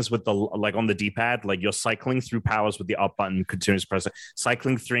through things with the like on the D-pad, like you're cycling through powers with the up button, continuous press,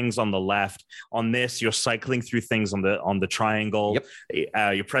 cycling things on the left. On this, you're cycling through things on the triangle.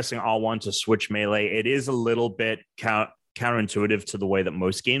 Yep. You're pressing R1 to switch melee. It is a little bit counterintuitive to the way that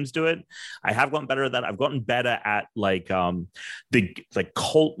most games do it. I have gotten better at that. I've gotten better at like the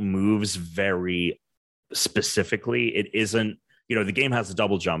cult moves very specifically. It isn't, the game has a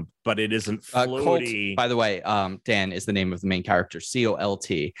double jump, but it isn't floaty. Colt, by the way, Dan is the name of the main character. COLT.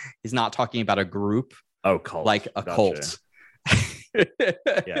 He's not talking about a group. Oh, cult. Like a cult.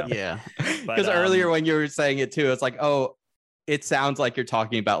 Yeah. Because earlier when you were saying it too, it's like, oh, it sounds like you're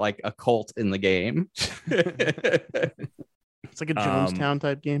talking about like a cult in the game. It's like a Jonestown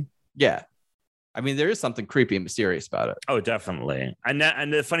type game. Yeah. I mean, there is something creepy and mysterious about it. Oh, definitely. And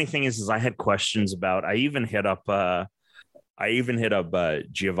the funny thing is I had questions about, I even hit up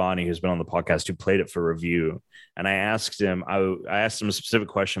Giovanni, who's been on the podcast, who played it for review. And I asked him a specific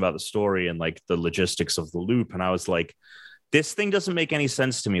question about the story and like the logistics of the loop. And I was like, this thing doesn't make any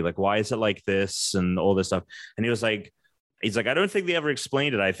sense to me. Like, why is it like this and all this stuff? And he's like, I don't think they ever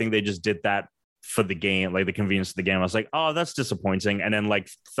explained it. I think they just did that for the game, like the convenience of the game. I was like, oh, that's disappointing. And then like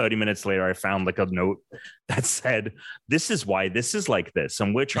 30 minutes later, I found like a note that said, this is why this is like this.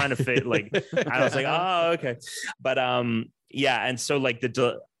 And we're trying to fit like, I was like, oh, okay. But yeah. And so like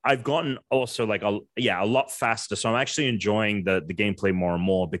I've gotten also like a lot faster. So I'm actually enjoying the gameplay more and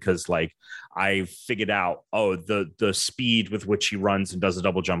more because like I figured out, the speed with which he runs and does a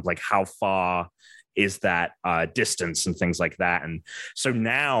double jump, like how far is that distance and things like that. And so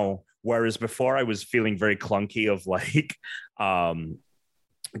now, whereas before I was feeling very clunky of like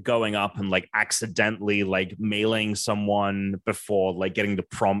going up and like accidentally like mailing someone before like getting the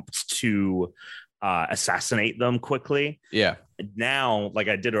prompt to assassinate them quickly. Yeah. Now, like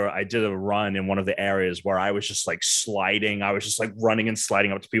I did a run in one of the areas where I was just like sliding. I was just like running and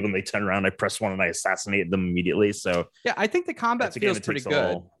sliding up to people and they turn around, I press one and I assassinated them immediately. So yeah, I think the combat feels pretty good.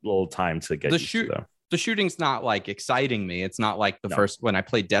 A little time to get the shooting's not like exciting me. It's not like the first when I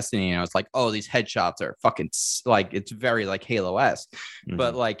played Destiny and I was like, oh, these headshots are fucking like, it's very like Halo-esque. Mm-hmm.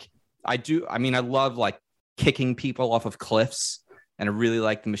 But like I love like kicking people off of cliffs. And I really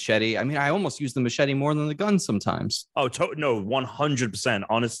like the machete. I mean, I almost use the machete more than the gun sometimes. Oh, no, 100%.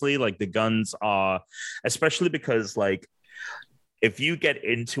 Honestly, like the guns are, especially because like if you get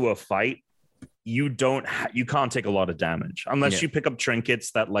into a fight, you can't take a lot of damage unless you pick up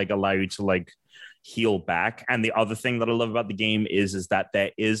trinkets that like allow you to like heal back. And the other thing that I love about the game is that there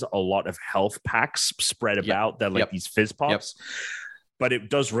is a lot of health packs spread about. They're like these fizz pops. But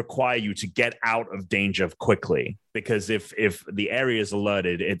it does require you to get out of danger quickly, because if the area is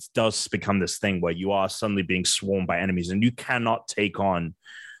alerted, it does become this thing where you are suddenly being swarmed by enemies and you cannot take on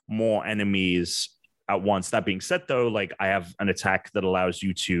more enemies at once. That being said, though, like I have an attack that allows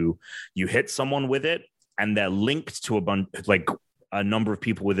you hit someone with it and they're linked to a number of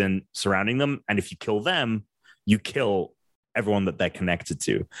people within surrounding them. And if you kill them, you kill everyone that they're connected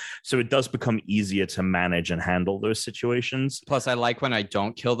to. So it does become easier to manage and handle those situations. Plus, I like when I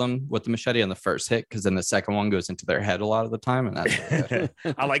don't kill them with the machete on the first hit, because then the second one goes into their head a lot of the time. And that's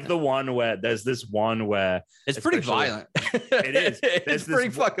I like the one where there's this one where it's pretty violent. It is. It's pretty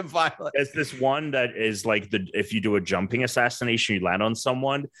fucking violent. There's this one that is like if you do a jumping assassination, you land on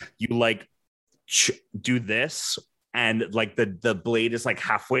someone, you like do this. And like the blade is like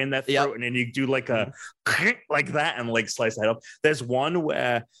halfway in their throat, and then you do like a like that and like slice the head off. There's one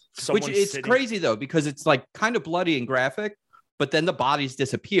where it's crazy though, because it's like kind of bloody and graphic, but then the bodies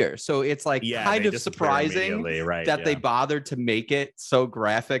disappear. So it's like kind of surprising that they bothered to make it so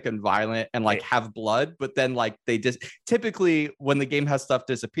graphic and violent and like have blood, but then like they just typically when the game has stuff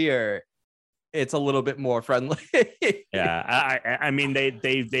disappear, it's a little bit more friendly. Yeah, I mean,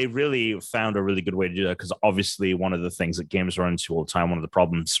 they really found a really good way to do that, because obviously one of the things that games run into all the time, one of the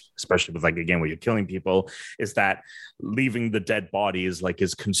problems, especially with like a game where you're killing people, is that leaving the dead body is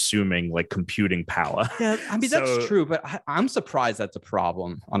consuming like computing power. Yeah, I mean, that's true, but I'm surprised that's a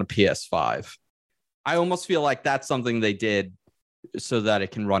problem on a PS5. I almost feel like that's something they did so that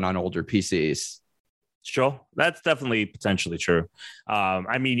it can run on older PCs. Sure, that's definitely potentially true.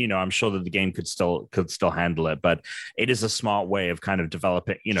 I mean, I'm sure that the game could still handle it, but it is a smart way of kind of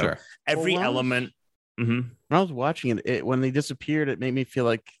developing, Sure. every element. When I was watching it, when they disappeared, it made me feel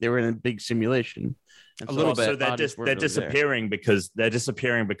like they were in a big simulation. And a little bit. So they're disappearing because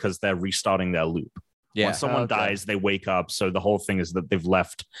they're restarting their loop. Yeah. When someone dies, they wake up. So the whole thing is that they've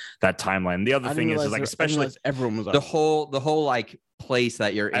left that timeline. The other thing is like, especially everyone was the whole like place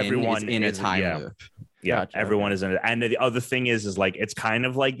that you're everyone in is in a time loop. Yeah, Gotcha, everyone is in it. And the other thing is like, it's kind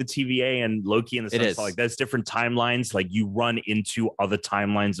of like the TVA and Loki in the sense that, like, there's different timelines. Like you run into other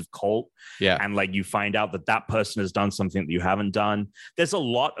timelines of Cult. Yeah. And like you find out that person has done something that you haven't done. There's a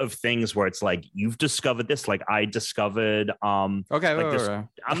lot of things where it's like, you've discovered this, like I discovered okay, like this,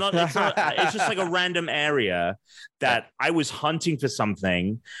 I'm not it's just like a random area that I was hunting for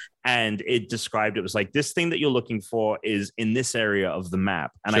something, and it described, it was like, this thing that you're looking for is in this area of the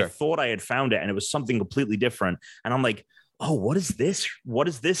map. And I thought I had found it, and it was something completely different. And I'm like, oh, what is this? What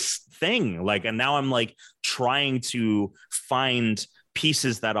is this thing? Like, and now I'm like trying to find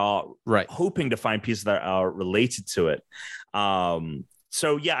pieces that are hoping to find pieces that are related to it.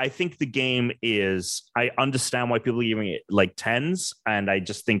 So yeah, I think the game is, I understand why people are giving it like 10s. And I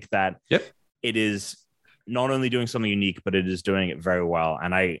just think that it is not only doing something unique, but it is doing it very well.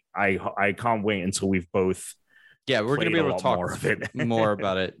 And I can't wait until we've both. Yeah, we're going to be able to talk more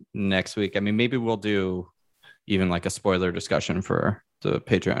about it next week. I mean, maybe we'll do even like a spoiler discussion for the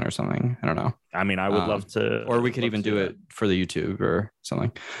Patreon or something. I don't know. I mean, I would love to. Or we could even do it for the YouTube or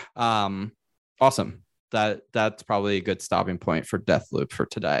something. Awesome. That's probably a good stopping point for Deathloop for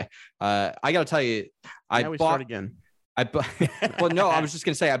today. I got to tell you, I bought again. Well, no, I was just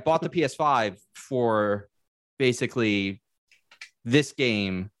going to say I bought the PS5 for basically this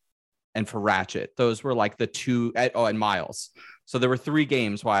game and for Ratchet. Those were like the two, and Miles. So there were 3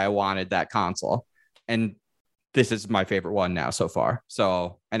 games why I wanted that console. And this is my favorite one now so far.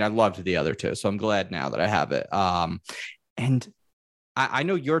 So, and I loved the other 2. So I'm glad now that I have it. And I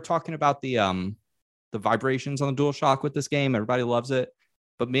know you're talking about the vibrations on the DualShock with this game. Everybody loves it.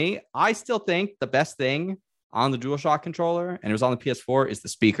 But me, I still think the best thing on the DualShock controller, and it was on the PS4, is the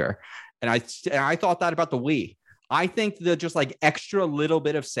speaker. And I thought that about the Wii. I think the just like extra little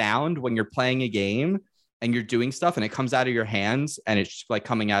bit of sound when you're playing a game and you're doing stuff and it comes out of your hands and it's like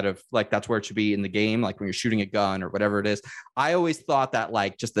coming out of, like, that's where it should be in the game, like when you're shooting a gun or whatever it is. I always thought that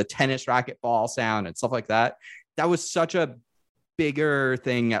like just the tennis racket ball sound and stuff like that, that was such a bigger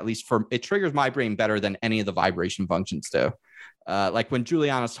thing, at least for it triggers my brain better than any of the vibration functions do. Like when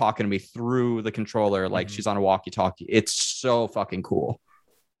Juliana's talking to me through the controller, like she's on a walkie-talkie, it's so fucking cool.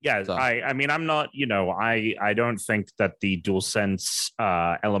 Yeah, so. I mean, I'm not, I don't think that the DualSense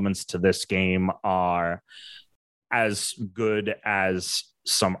elements to this game are as good as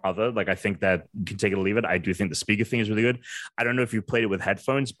some other. Like, I think that you can take it or leave it. I do think the speaker thing is really good. I don't know if you played it with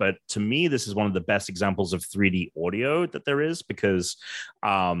headphones, but to me, this is one of the best examples of 3D audio that there is, because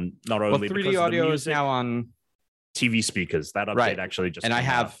not only 3D audio is now on TV speakers. That update actually just and I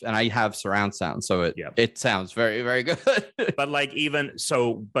have surround sound, so it sounds very, very good. But like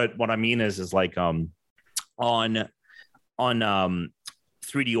but what I mean is like on 3D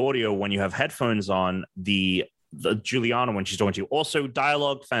audio, when you have headphones on, the Juliana, when she's talking to you, also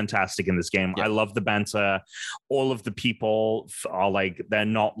dialogue fantastic in this game. I love the banter. All of the people are like, they're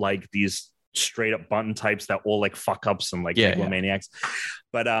not like these straight up button types that all like fuck ups and like maniacs.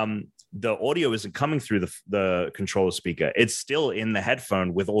 But the audio isn't coming through the controller speaker. It's still in the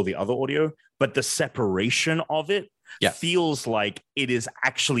headphone with all the other audio, but the separation of it feels like it is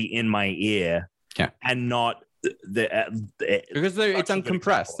actually in my ear and not because it's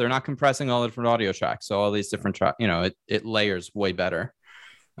uncompressed. They're not compressing all the different audio tracks. So all these different tracks, it layers way better.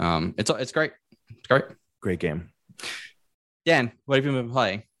 It's great. It's great. Great game. Dan, what have you been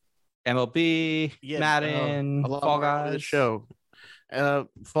playing? MLB, Madden, Fall Guys. The show.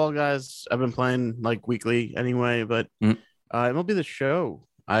 Fall Guys, I've been playing like weekly anyway, but MLB The Show.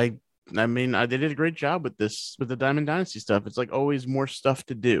 I mean, they did a great job with the Diamond Dynasty stuff. It's like always more stuff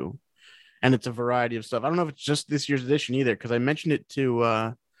to do, and it's a variety of stuff. I don't know if it's just this year's edition either, because I mentioned it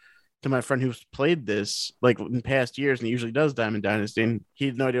to my friend who's played this like in past years, and he usually does Diamond Dynasty, and he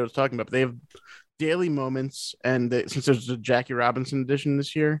had no idea what I was talking about. But they have daily moments, and since there's a Jackie Robinson edition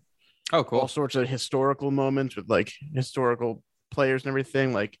this year. Oh, cool. all sorts of historical moments with like historical players and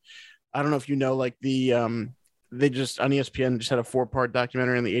everything. Like, I don't know if you know, like they just on ESPN just had a 4-part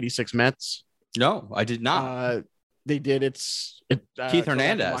documentary on the '86 Mets. No, I did not. They did. Keith go back and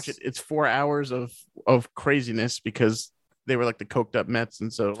Hernandez. watch it. It's 4 hours of craziness because they were like the coked up Mets,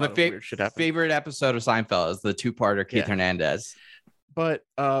 and so a lot of weird shit happened. Favorite episode of Seinfeld is the 2-parter Keith Hernandez. But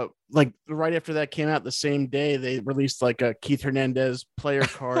like right after that came out, the same day they released like a Keith Hernandez player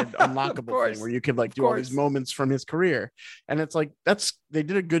card unlockable thing where you could like do all these moments from his career. And it's like they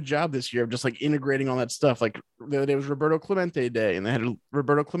did a good job this year of just like integrating all that stuff. Like the other day was Roberto Clemente Day, and they had a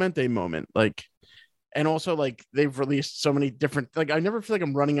Roberto Clemente moment. Like, and also like they've released so many different, like I never feel like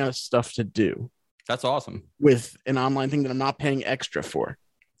I'm running out of stuff to do. That's awesome. With an online thing that I'm not paying extra for.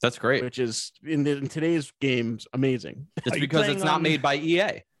 That's great. Which is in today's games amazing. It's because it's not made by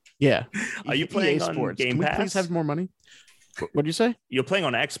EA. Yeah. Are you playing on Game Pass? Please have more money. What do you say? You're playing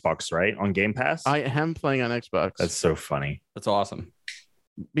on Xbox, right? On Game Pass? I am playing on Xbox. That's so funny. That's awesome.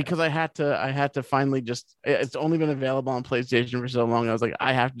 Because I had to finally just, it's only been available on PlayStation for so long. I was like,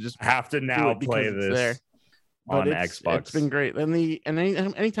 I have to now play this there. on Xbox. It's been great. And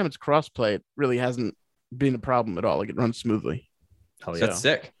anytime it's crossplay, it really hasn't been a problem at all. Like it runs smoothly. Hell yeah. That's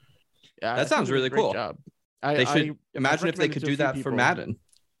sick. Yeah, that sounds really cool. Job. They should imagine if they could do that for Madden.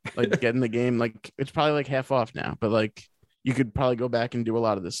 Like getting the game, like it's probably like half off now, but like you could probably go back and do a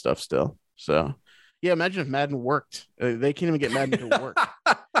lot of this stuff still. So yeah, imagine if Madden worked. They can't even get Madden to work.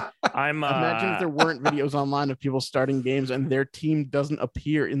 Imagine if there weren't videos online of people starting games and their team doesn't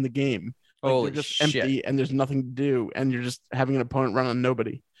appear in the game. Like Holy they're just shit. empty and there's nothing to do, and you're just having an opponent run on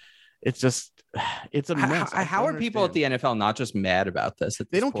nobody. It's a mess. How are people at the NFL not just mad about this?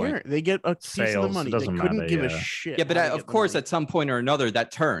 They don't care. They get a piece of the money. They couldn't give a shit. Yeah, but of course, at some point or another,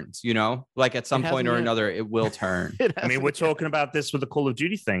 that turns. You know, like at some point or another, it will turn. I mean, we're talking about this with the Call of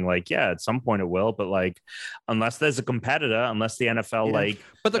Duty thing. Like, yeah, at some point it will, but like, unless there's a competitor, unless the NFL like.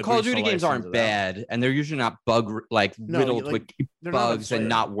 But the Call of Duty games aren't bad, and they're usually not riddled with bugs and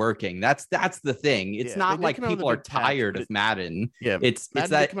not working. That's the thing. It's not like people are tired of Madden. Yeah, it's that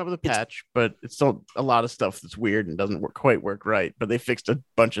they come up with a patch, but it's still a lot of stuff that's weird and doesn't quite work right. But they fixed a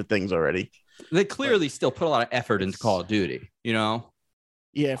bunch of things already. They clearly still put a lot of effort into Call of Duty. You know.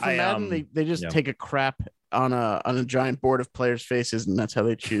 Yeah, for Madden, they just take a crap on a giant board of players' faces, and that's how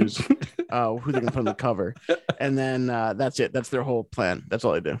they choose who they're gonna put on the cover. And then that's it. That's their whole plan. That's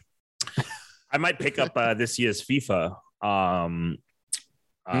all they do. I might pick up this year's FIFA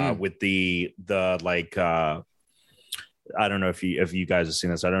with the like I don't know if you guys have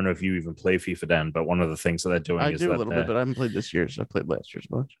seen this. I don't know if you even play FIFA then, but one of the things that they're doing is a little bit, but I haven't played this year's. I played last year's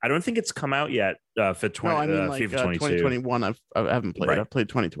bunch. I don't think it's come out yet for FIFA 22. 2021. I haven't played. Right. I've played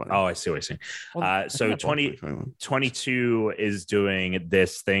 2020. Oh, I see. Well, so 2022 is doing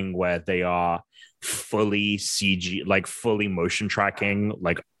this thing where they are fully CG, like fully motion tracking,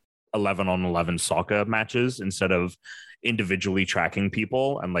 like 11-on-11 soccer matches instead of individually tracking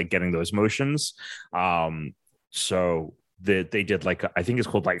people and like getting those motions. So they did like, I think it's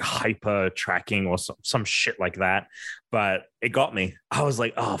called like hyper tracking or some shit like that. But it got me. I was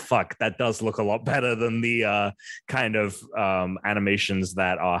like, oh, fuck, that does look a lot better than the kind of animations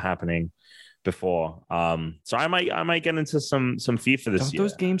that are happening before. So I might get into some FIFA this year. Don't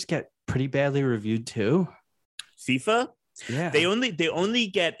those games get pretty badly reviewed too? FIFA? Yeah, they only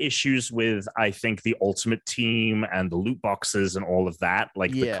get issues with, I think, the Ultimate Team and the loot boxes and all of that,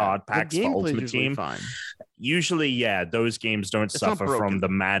 like the card packs for Ultimate Team. Fine. Usually, yeah, those games don't suffer from the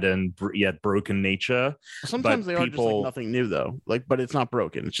Madden broken nature. Sometimes they are just like nothing new though. Like, but it's not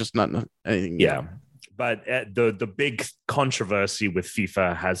broken. It's just not anything new. Yeah. But the big controversy with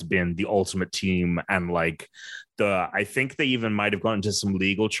FIFA has been the Ultimate Team and like I think they even might have gotten into some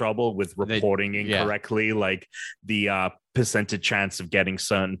legal trouble with reporting incorrectly, like the percentage chance of getting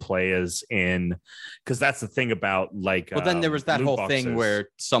certain players in, because that's the thing about like. Well, then there was that whole thing where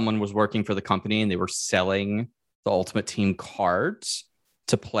someone was working for the company and they were selling the Ultimate Team cards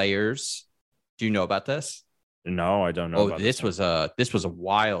to players. Do you know about this? No, I don't know. Oh, this was a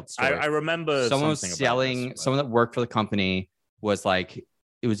wild story. I remember someone was selling. Someone that worked for the company was like,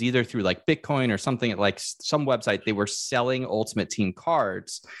 it was either through like Bitcoin or something, like some website. They were selling Ultimate Team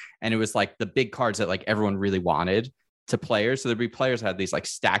cards, and it was like the big cards that like everyone really wanted to players. So there'd be players that had these like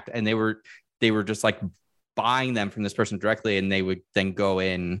stacked, and they were just like buying them from this person directly, and they would then go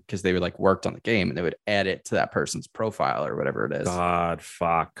in because they were like worked on the game, and they would add it to that person's profile or whatever it is. God,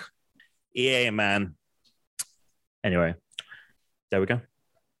 fuck. EA, man. Anyway, there we go.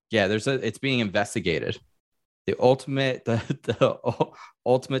 Yeah, it's being investigated. the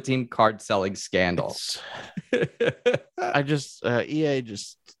Ultimate Team card selling scandal. I just EA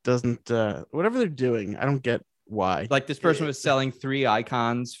just doesn't whatever they're doing. I don't get why. Like this person was selling 3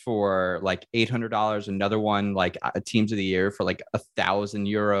 icons for like $800, another one like Teams of the Year for like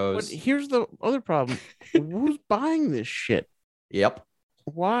 €1,000. But here's the other problem: who's buying this shit? Yep.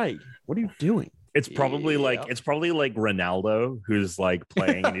 Why? What are you doing? It's probably like Ronaldo who's like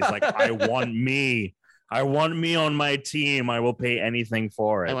playing and he's like, I want me on my team. I will pay anything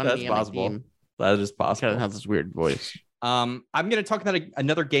for it. That's possible. That is possible. Kind of has this weird voice. I'm going to talk about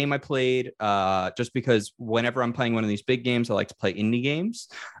another game I played just because whenever I'm playing one of these big games, I like to play indie games.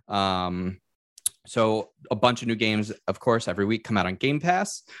 So a bunch of new games, of course, every week come out on Game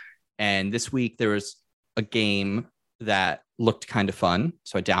Pass. And this week there was a game that looked kind of fun.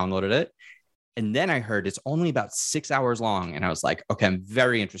 So I downloaded it. And then I heard it's only about 6 hours long. And I was like, okay, I'm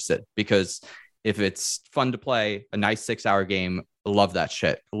very interested because if it's fun to play, a nice 6 hour game, I love that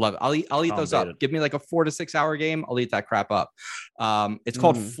shit. I'll eat those up. Give me like a 4 to 6 hour game. I'll eat that crap up. It's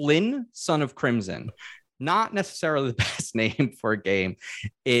called Flynn, Son of Crimson. Not necessarily the best name for a game.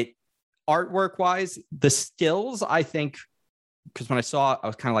 It artwork wise, the stills, I think, because when I saw it, I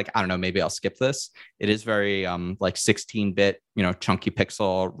was kind of like, I don't know, maybe I'll skip this. It is very like 16-bit, chunky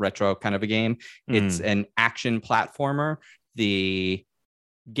pixel retro kind of a game. It's an action platformer. The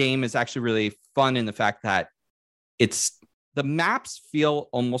game is actually really fun in the fact that the maps feel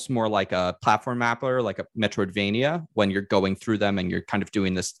almost more like a platform mapper, like a Metroidvania, when you're going through them and you're kind of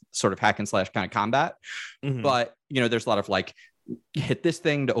doing this sort of hack and slash kind of combat. But, there's a lot of like, hit this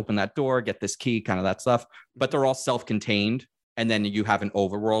thing to open that door, get this key, kind of that stuff. But they're all self-contained. And then you have an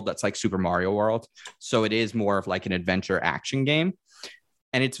overworld that's like Super Mario World. So it is more of like an adventure action game.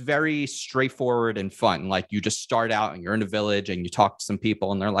 And it's very straightforward and fun. Like you just start out and you're in a village and you talk to some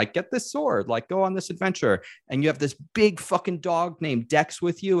people and they're like, get this sword, like go on this adventure. And you have this big fucking dog named Dex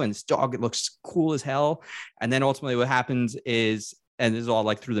with you. And this dog, it looks cool as hell. And then ultimately what happens is, and this is all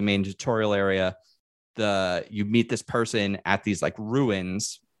like through the main tutorial area, you meet this person at these like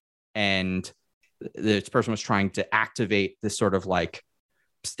ruins, and this person was trying to activate this sort of like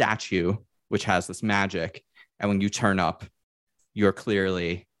statue, which has this magic. And when you turn up, you're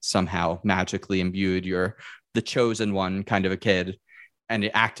clearly somehow magically imbued. You're the chosen one kind of a kid, and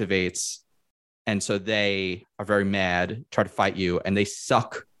it activates. And so they are very mad, try to fight you, and they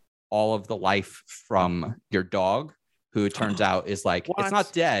suck all of the life from your dog, who it turns out is like, it's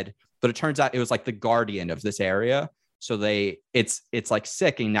not dead, but it turns out it was like the guardian of this area. So it's like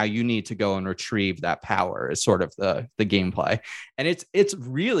sick, and now you need to go and retrieve that power is sort of the gameplay. And it's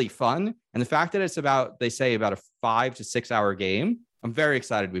really fun. And the fact that it's they say about a 5 to 6 hour game, I'm very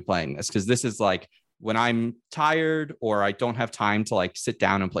excited to be playing this, because this is like when I'm tired or I don't have time to like sit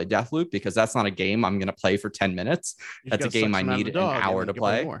down and play Deathloop, because that's not a game I'm going to play for 10 minutes. That's a game I need an hour to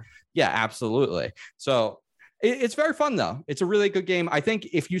play. Yeah, absolutely. So it's very fun though. It's a really good game. I think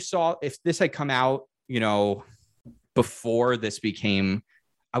if this had come out, before this became,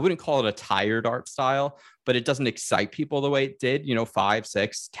 I wouldn't call it a tired art style, but it doesn't excite people the way it did, 5,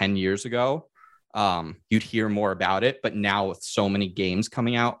 6, 10 years ago. You'd hear more about it, but now with so many games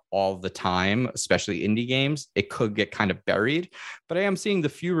coming out all the time, especially indie games, it could get kind of buried. But I am seeing the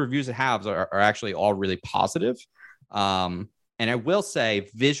few reviews it has are actually all really positive. And I will say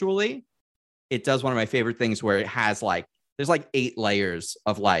visually, it does one of my favorite things where it has like, there's like 8 layers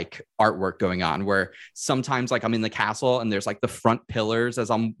of like artwork going on, where sometimes like I'm in the castle and there's like the front pillars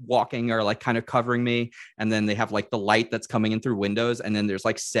as I'm walking are like kind of covering me. And then they have like the light that's coming in through windows. And then there's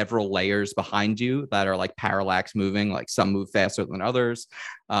like several layers behind you that are like parallax moving, like some move faster than others.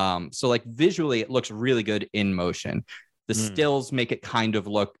 So like visually, it looks really good in motion. The stills make it kind of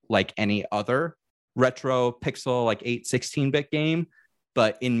look like any other retro pixel, like 16-bit game.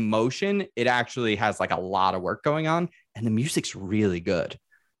 But in motion, it actually has like a lot of work going on, and the music's really good.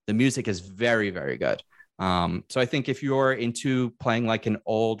 The music is very, very good. So I think if you're into playing like an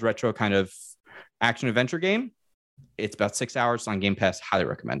old retro kind of action adventure game, it's about 6 hours on Game Pass. Highly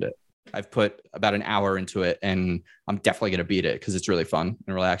recommend it. I've put about an hour into it, and I'm definitely going to beat it because it's really fun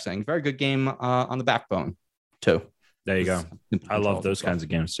and relaxing. Very good game on the backbone too. There you go. I love those kinds of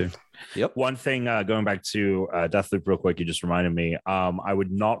games too. Yep. One thing, going back to Deathloop real quick, you just reminded me. I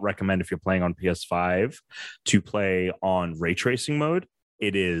would not recommend, if you're playing on PS5, to play on ray tracing mode.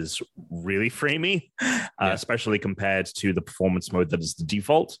 It is really framey, especially compared to the performance mode that is the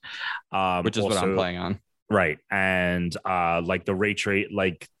default, which is also what I'm playing on. Right, and like the ray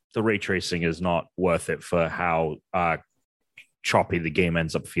tracing is not worth it for how choppy the game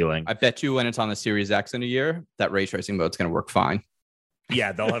ends up feeling. I bet you when it's on the Series X in a year, that ray tracing mode's going to work fine.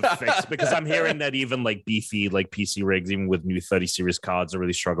 Yeah, they'll have fixed because I'm hearing that even like beefy like PC rigs, even with new 30 series cards, are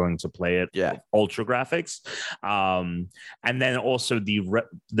really struggling to play it. Yeah. Ultra graphics. And then also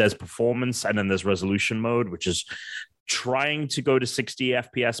there's performance and then there's resolution mode, which is trying to go to 60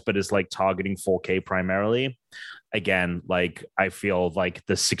 FPS, but is like targeting 4K primarily. Again, like I feel like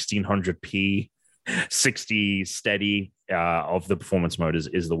the 1600p 60 steady of the performance mode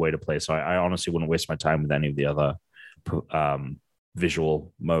is the way to play. So I honestly wouldn't waste my time with any of the other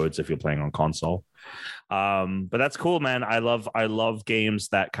visual modes if you're playing on console. But that's cool, man. I love games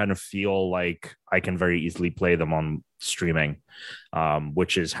that kind of feel like I can very easily play them on streaming,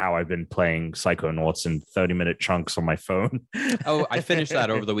 which is how I've been playing Psychonauts in 30-minute chunks on my phone. Oh, I finished that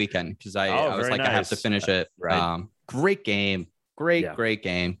over the weekend because I was like, nice. I have to finish it. Right. Great game. Great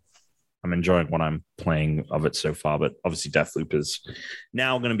game. I'm enjoying what I'm playing of it so far, but obviously Deathloop is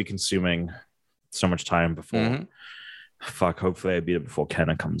now going to be consuming so much time before. Mm-hmm. Fuck, hopefully I beat it before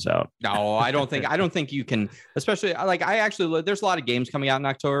Kenna comes out. No, I don't think you can, especially like there's a lot of games coming out in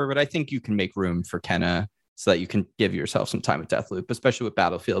October, but I think you can make room for Kenna so that you can give yourself some time with Deathloop, especially with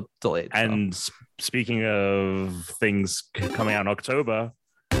Battlefield delayed. And speaking of things coming out in October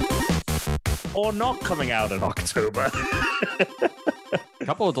or not coming out in October. A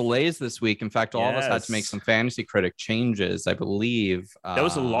couple of delays this week. In fact, all of us had to make some Fantasy Critic changes, I believe. There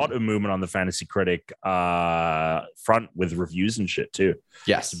was a lot of movement on the Fantasy Critic front with reviews and shit too.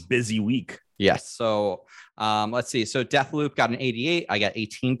 Yes. It's a busy week. Yes. So let's see. So Deathloop got an 88. I got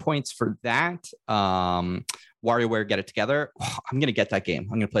 18 points for that. WarioWare Get It Together. Oh, I'm going to get that game.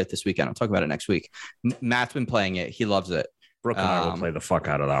 I'm going to play it this weekend. I'll talk about it next week. Matt's been playing it. He loves it. Brooke and I will play the fuck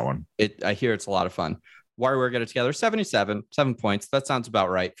out of that one. I hear it's a lot of fun. WarioWare Get It Together, 77 points. That sounds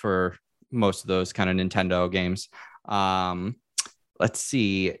about right for most of those kind of Nintendo games. Let's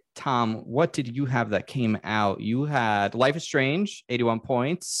see, Tom, what did you have that came out? You had Life is Strange, 81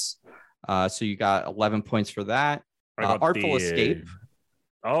 points. So you got 11 points for that. Artful Escape.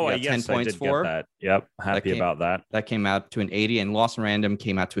 Oh, yes, 10 points for that. Yep, happy about that. That came out to an 80, and Lost and Random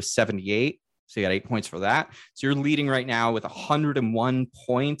came out to a 78. So you got 8 points for that. So you're leading right now with 101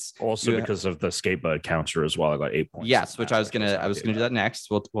 points. Also because of the Skatebird counter as well. I got 8 points. Yes, which I was gonna do that next.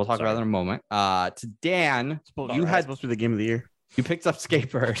 We'll talk about that in a moment. To Dan, you had supposed to be the game of the year. You picked up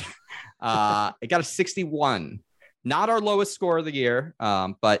Skatebird. It got a 61. Not our lowest score of the year,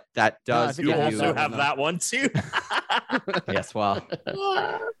 but that does. You also have that one too. Yes, well,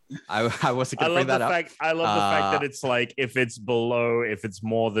 I wasn't gonna bring that up. I love the fact that it's like if it's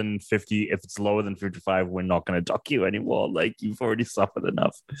more than 50, if it's lower than 55, we're not gonna dock you anymore. Like you've already suffered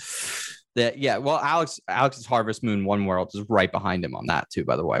enough. Yeah. Well, Alex's Harvest Moon One World is right behind him on that too.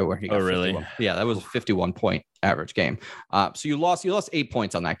 By the way, where he got 51. Really? Yeah, that was a 51 point average game. So you lost 8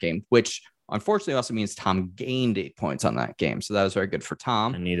 points on that game, which unfortunately also means Tom gained 8 points on that game. So that was very good for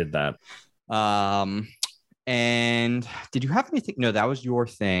Tom. I needed that. And did you have anything? No, that was your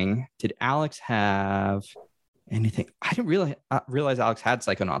thing. Did Alex have anything? I didn't realize Alex had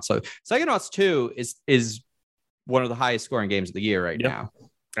Psychonauts. So Psychonauts 2 is one of the highest scoring games of the year right now.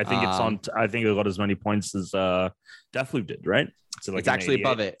 I think it's on. I think it got as many points as Deathloop did, right? So it's actually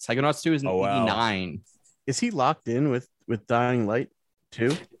above it. Psychonauts 2 is an 89. Is he locked in with Dying Light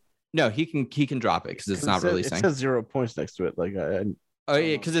 2? No, he can drop it because it's not releasing. It says 0 points next to it. Like oh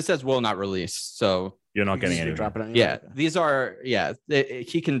yeah, because it says will not release. So you're not getting any. Drop it. Yeah, these are. Yeah,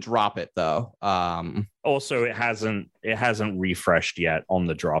 he can drop it though. Also, it hasn't refreshed yet on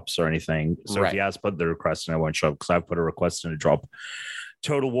the drops or anything. So if he has put the request in, I won't show up because I put a request in to drop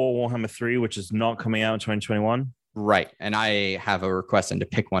Total War Warhammer 3, which is not coming out in 2021. Right. And I have a request in to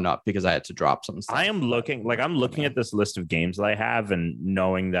pick one up because I had to drop some stuff. I'm looking at this list of games that I have and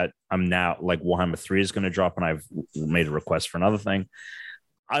knowing that I'm now like Warhammer 3 is going to drop and I've made a request for another thing.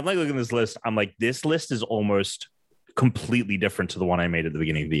 I'm like looking at this list. I'm like, this list is almost completely different to the one I made at the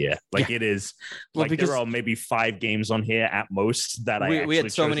beginning of the year. Like it is there are maybe 5 games on here at most that we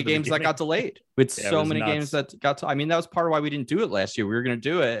had so many games that got delayed. We had so many games that got I mean, that was part of why we didn't do it last year. We were going to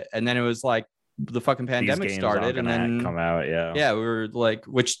do it. And then it was like the fucking pandemic started and then come out. Yeah. We were like,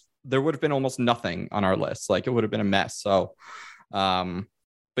 which there would have been almost nothing on our list. Like it would have been a mess. So, but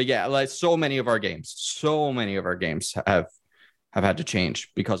yeah, like so many of our games have had to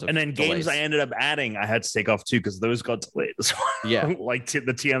change because of and then delays. Games I ended up adding, I had to take off too because those got delayed as well. Yeah, like the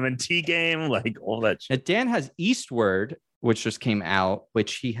TMNT game, like all that shit. Now, Dan has Eastward, which just came out,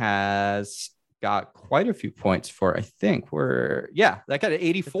 which he has got quite a few points for. I think that got an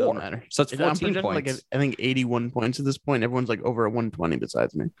 84. So it's 14 points. Like I think 81 points at this point. Everyone's like over a 120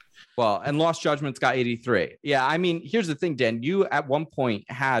 besides me. Well, and Lost Judgment's got 83. Yeah, I mean, here's the thing, Dan. You at one point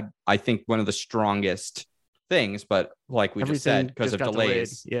had, I think, one of the strongest things, but like we just said, because of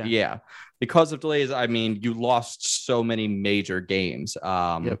delays. Yeah. Because of delays, I mean, you lost so many major games.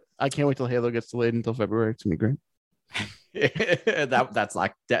 Yep. I can't wait till Halo gets delayed until February. It's gonna be great.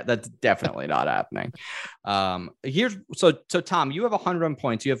 That's definitely not happening. So Tom, you have 100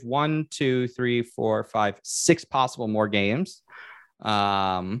 points. You have 1, 2, 3, 4, 5, 6 possible more games.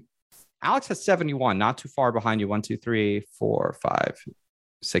 Alex has 71, not too far behind you. 1, 2, 3, 4, 5,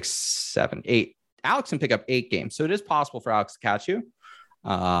 6, 7, 8. Alex can pick up 8 games, so it is possible for Alex to catch you,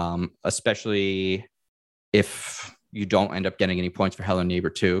 especially if you don't end up getting any points for Hello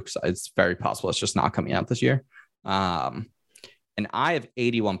Neighbor 2, because it's very possible it's just not coming out this year. And I have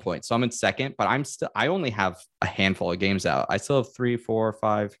 81 points, so I'm in second, but I only have a handful of games out. I still have 3, 4,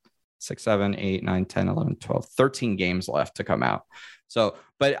 5, 6, 7, 8, 9, 10, 11, 12, 13 games left to come out. So,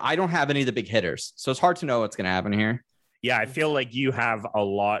 but I don't have any of the big hitters, so it's hard to know what's going to happen here. Yeah, I feel like you have a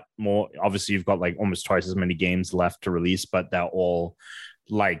lot more. Obviously, you've got like almost twice as many games left to release, but they're all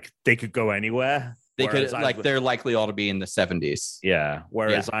like they could go anywhere. They could they're likely all to be in the 70s. Yeah.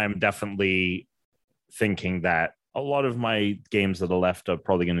 Whereas I'm definitely thinking that a lot of my games that are left are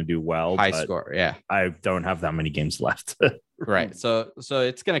probably going to do well. High score. Yeah. I don't have that many games left. Right. So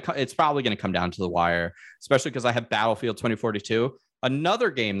it's probably going to come down to the wire, especially because I have Battlefield 2042. Another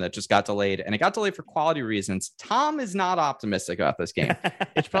game that just got delayed, and it got delayed for quality reasons. Tom is not optimistic about this game.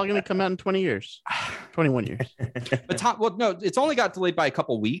 It's probably going to come out in 20 years, 21 years. But Tom, well, no, it's only got delayed by a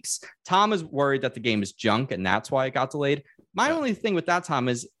couple weeks. Tom is worried that the game is junk, and that's why it got delayed. My only thing with that, Tom,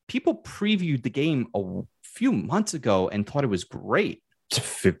 is people previewed the game a few months ago and thought it was great.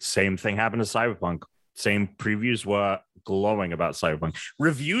 Same thing happened to Cyberpunk. Same previews were glowing about Cyberpunk.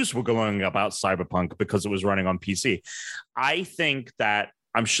 Reviews were glowing about Cyberpunk because it was running on PC. I think that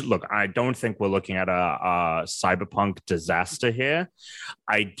I don't think we're looking at a Cyberpunk disaster here.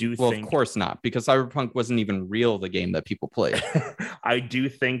 I do think, of course not, because Cyberpunk wasn't even real, the game that people played. I do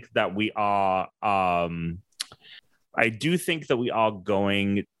think that we are. I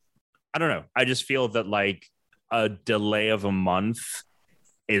don't know. I just feel that like a delay of a month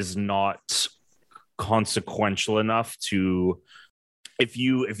is not consequential enough to, if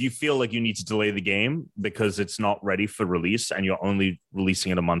you feel like you need to delay the game because it's not ready for release and you're only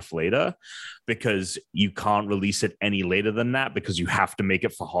releasing it a month later because you can't release it any later than that because you have to make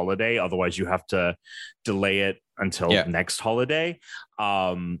it for holiday, otherwise you have to delay it until next holiday.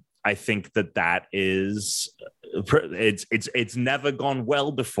 I think that is it's never gone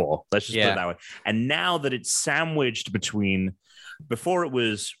well before. Let's just put it that way. And now that it's sandwiched between, before it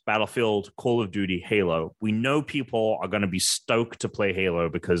was Battlefield, Call of Duty, Halo, we know people are going to be stoked to play Halo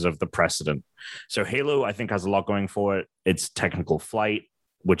because of the precedent. So Halo, I think, has a lot going for it. Its technical flight,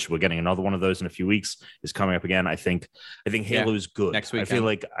 which we're getting another one of those in a few weeks, is coming up again. I think Halo is good. Next week.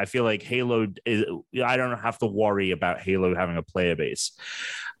 I feel like Halo is, I don't have to worry about Halo having a player base.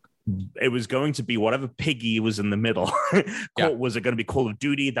 It was going to be whatever piggy was in the middle. Was it going to be Call of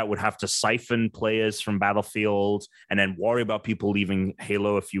Duty that would have to siphon players from Battlefield and then worry about people leaving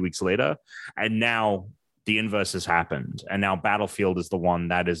Halo a few weeks later? And now the inverse has happened. And now Battlefield is the one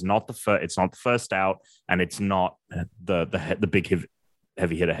that is not the first. It's not the first out, and it's not the big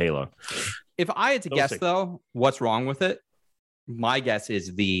heavy hitter Halo. If I had to guess, though, what's wrong with it? My guess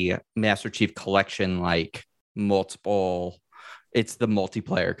is the Master Chief Collection, like multiple. It's the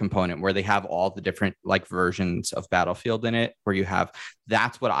multiplayer component where they have all the different like versions of Battlefield in it, where you have,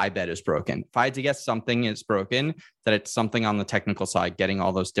 that's what I bet is broken. If I had to guess something is broken, that it's something on the technical side, getting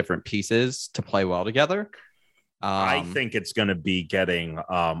all those different pieces to play well together. I think it's going to be getting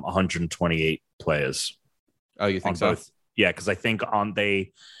 128 players. Oh, you think so? Both? Yeah, because I think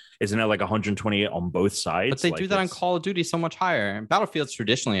isn't it like 128 on both sides? But they do that on Call of Duty so much higher. And Battlefield's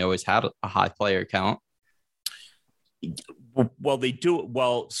traditionally always had a high player count. Well, they do.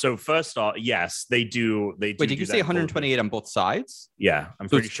 Well, so first off, yes, they do. Wait, did you say 128 on both sides? Yeah, I'm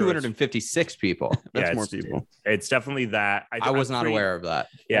pretty sure 256 people. That's more people. It's definitely that. I was not aware of that.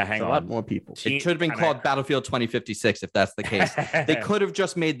 Yeah, hang on. A lot more people. It should have been called Battlefield 2056 if that's the case. They could have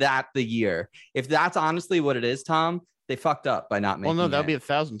just made that the year. If that's honestly what it is, Tom, they fucked up by not making. Well, no, that'd be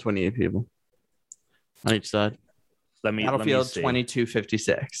 1,028 people on each side. Battlefield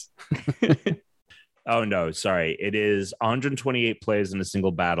 2256. Oh no, sorry. It is 128 players in a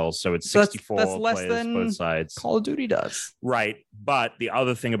single battle, so it's 64 that's less players than both sides. Call of Duty does. Right, but the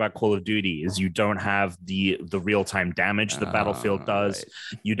other thing about Call of Duty is you don't have the real-time damage that Battlefield does.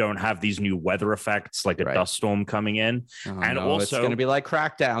 Right. You don't have these new weather effects like a dust storm coming in. And also it's going to be like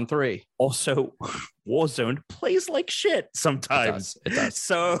Crackdown 3. Also, Warzone plays like shit sometimes. It does.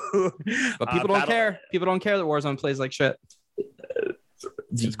 So, but people don't care. People don't care that Warzone plays like shit.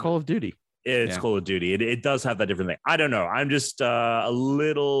 It's Call of Duty. It's Call of Duty. It does have that different thing. I don't know. I'm just a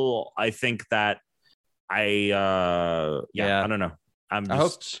little. I think that I don't know.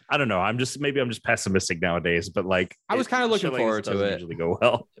 I don't know. I'm just pessimistic nowadays. But like, I was kind of looking forward to it. Usually go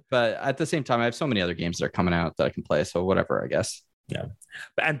well, but at the same time, I have so many other games that are coming out that I can play. So whatever, I guess. Yeah.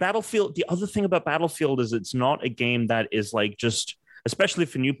 And Battlefield. The other thing about Battlefield is it's not a game that is like just. Especially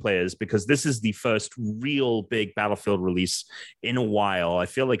for new players, because this is the first real big Battlefield release in a while. I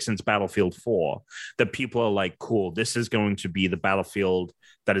feel like since Battlefield 4, that people are like, cool, this is going to be the Battlefield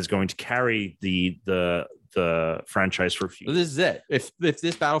that is going to carry the franchise for a few. This is it. If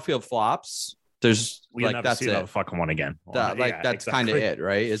this Battlefield flops, there's we'll like never that's see it. Another fucking one again. That's exactly. Kind of it,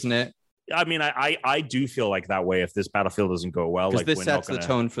 right? Isn't it? I mean, I do feel like that way if this Battlefield doesn't go well. Like this sets the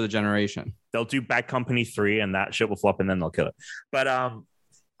tone for the generation. They'll do Bad Company 3 and that shit will flop and then they'll kill it. But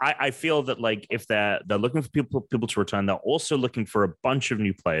I feel that like if they're looking for people to return, they're also looking for a bunch of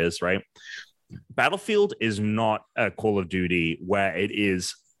new players, right? Battlefield is not a Call of Duty where it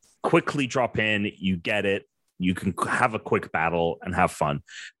is quickly drop in, you get it. You can have a quick battle and have fun.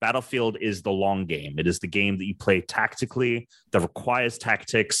 Battlefield is the long game. It is the game that you play tactically, that requires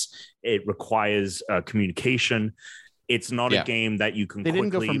tactics. It requires communication. It's not a game that you can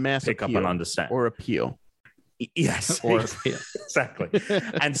quickly pick up and understand. Or appeal. Yes, or exactly.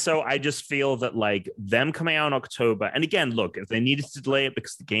 And so I just feel that like them coming out in October, and again, look, if they needed to delay it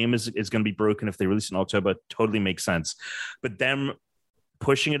because the game is going to be broken if they release it in October, totally makes sense. But them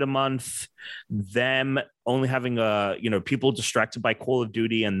pushing it a month, them only having people distracted by Call of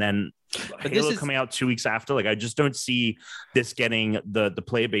Duty, and then Halo coming out 2 weeks after. Like, I just don't see this getting the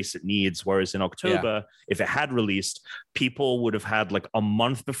player base it needs. Whereas in October, if it had released, people would have had like a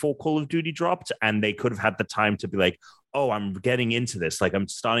month before Call of Duty dropped, and they could have had the time to be like, oh, I'm getting into this. Like, I'm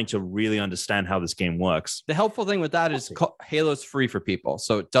starting to really understand how this game works. The helpful thing with that is Halo's free for people,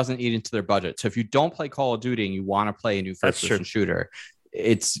 so it doesn't eat into their budget. So if you don't play Call of Duty and you want to play a new first-person shooter,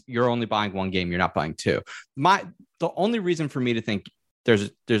 you're only buying one game. You're not buying two. The only reason for me to think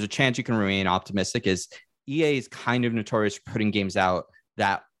there's a chance you can remain optimistic is EA is kind of notorious for putting games out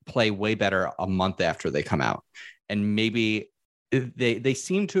that play way better a month after they come out, and maybe they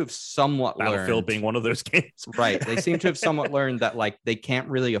seem to have somewhat Battlefield being one of those games, right? They seem to have somewhat learned that like they can't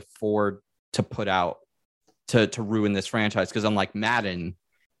really afford to put out to ruin this franchise, because unlike Madden,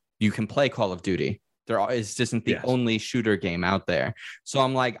 you can play Call of Duty. This isn't the only shooter game out there. So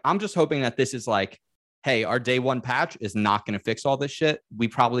I'm just hoping that this is like, hey, our day one patch is not going to fix all this shit. We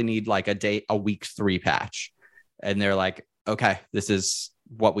probably need like a week 3 patch. And they're like, okay, this is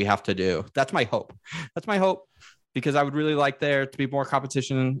what we have to do. That's my hope. Because I would really like there to be more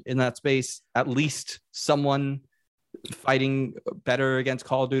competition in that space. At least someone fighting better against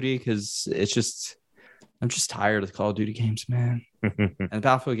Call of Duty, because I'm just tired of Call of Duty games, man. And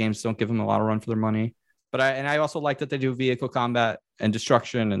Battlefield games don't give them a lot of run for their money. But I also like that they do vehicle combat and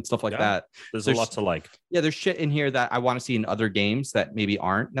destruction and stuff like that. There's a lot to like. Yeah, there's shit in here that I want to see in other games that maybe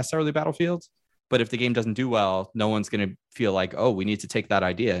aren't necessarily Battlefield. But if the game doesn't do well, no one's going to feel like, oh, we need to take that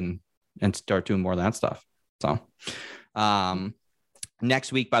idea and start doing more of that stuff. So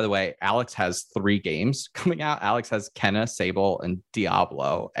next week, by the way, Alex has 3 games coming out. Alex has Kenna, Sable, and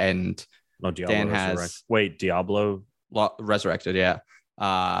Diablo. And Diablo Dan has... Wait, Diablo? Resurrected,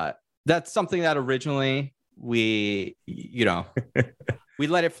 yeah. That's something that originally we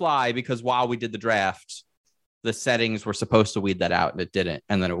let it fly, because while we did the draft, the settings were supposed to weed that out and it didn't.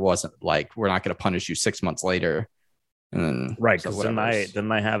 And then it wasn't like, we're not going to punish you 6 months later. And then, right. Because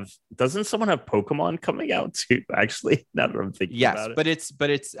doesn't someone have Pokemon coming out too? Actually, now that I'm thinking about it. Yes, but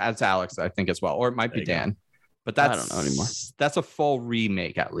it's as Alex, I think, as well. Or it might be Dan. But I don't know anymore. That's a full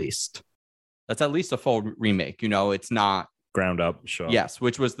remake, at least. That's at least a full remake. It's not ground up, sure. Yes,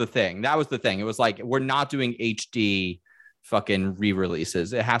 which was the thing. That was the thing. It was like, we're not doing HD fucking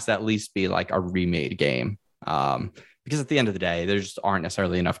re-releases. It has to at least be like a remade game. Because at the end of the day, there just aren't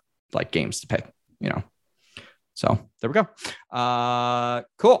necessarily enough like games to pick, So there we go.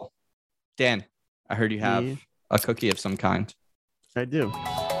 Cool. Dan, I heard you have a cookie of some kind. I do.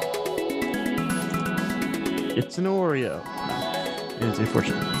 It's an Oreo. It's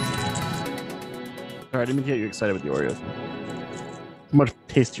unfortunate. All right, let me get you excited with the Oreos. Much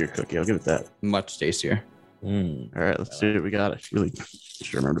tastier cookie, I'll give it that. Much tastier. All right, let's see what we got. I really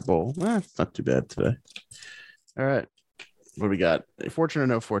should remember the bowl. It's not too bad today. All right, what do we got? Fortune or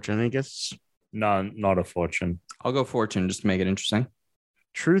no fortune? I guess no, not a fortune. I'll go fortune just to make it interesting.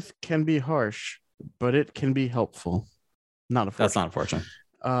 Truth can be harsh, but it can be helpful. Not a fortune. That's not a fortune.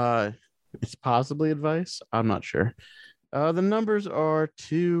 It's possibly advice. I'm not sure. The numbers are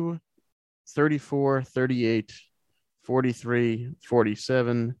 2, 34, 38, 43,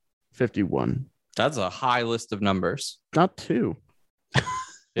 47, 51. That's a high list of numbers. Not 2.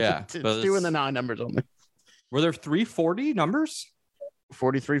 Yeah. It's but 2 in the 9 numbers only. Were there 340 numbers?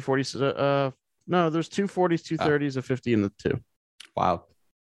 43, 40. No, there's 2 40s, 2 30s, a 50, and the 2. Wow.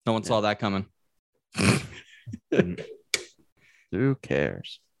 No one saw that coming. Who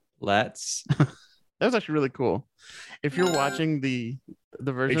cares? Let's. That was actually really cool. If you're watching the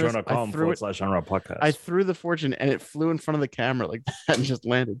version, I threw Patreon.com/genre-podcast. I threw the fortune and it flew in front of the camera like that and just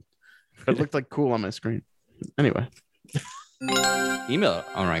landed. It looked like cool on my screen. Anyway, Email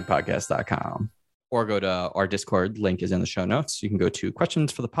onrankpodcast.com or go to our Discord. Link is in the show notes. You can go to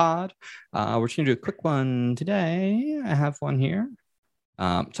questions for the pod. We're just going to do a quick one today. I have one here.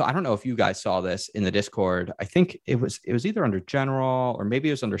 So I don't know if you guys saw this in the Discord. I think it was either under general or maybe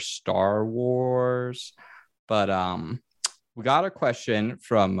it was under Star Wars. But we got a question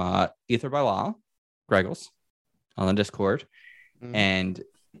from Ether Bilal, Greggles, on the Discord. Mm-hmm. And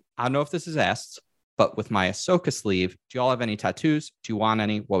I don't know if this is asked, but with my Ahsoka sleeve, do y'all have any tattoos? Do you want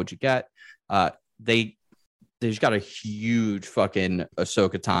any? What would you get? They just got a huge fucking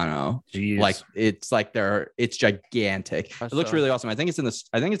Ahsoka Tano. Jeez. Like it's gigantic. It looks really awesome. I think it's in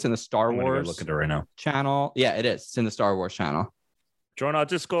the Star Wars. Look at it right now. Channel. Yeah, it is. It's in the Star Wars channel. Join our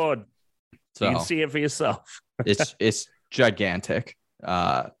Discord. So You can see it for yourself. it's gigantic.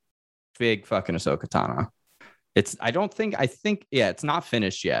 Big fucking Ahsoka Tano. I think it's not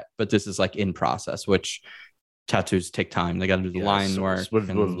finished yet, but this is like in process, which tattoos take time. They got to do the line work with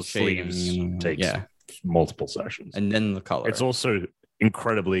and sleeves takes multiple sessions, and then the color. it's also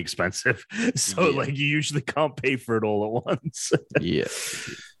incredibly expensive. So Yeah. like you usually can't pay for it all at once. yeah.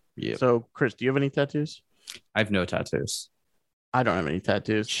 So Chris, do you have any tattoos? I have no tattoos. I don't have any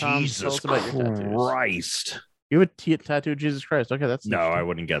tattoos. Tom, tell Jesus us about your tattoos. Christ. You have a tattoo of Jesus Christ. Okay, that's No, I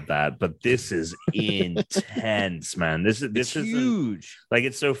wouldn't get that. But this is intense, man. This is huge. like,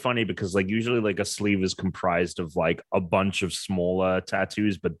 it's so funny because like usually like a sleeve is comprised of like a bunch of smaller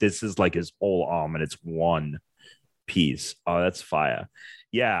tattoos, but this is like his whole arm and it's one piece. Oh, that's fire.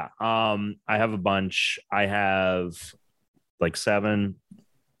 Yeah. I have a bunch. I have like 7.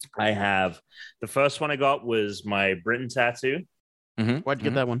 I have the first one I got was my Britain tattoo. Why'd you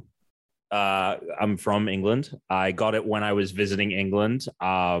get that one? I'm from England. I got it when I was visiting England.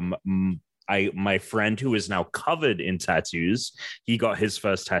 My friend who is now covered in tattoos, he got his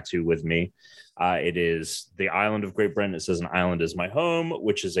first tattoo with me. It is the island of Great Britain. It says "An island is my home,"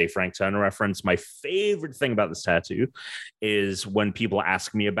 which is a Frank Turner reference. My favorite thing about this tattoo is when people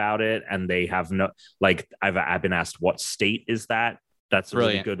ask me about it and they have no, like, I've been asked, what state is that? That's a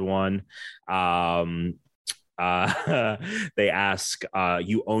really good one. They ask,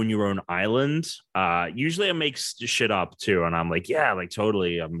 you own your own island? Usually I make shit up too, and I'm like, yeah, like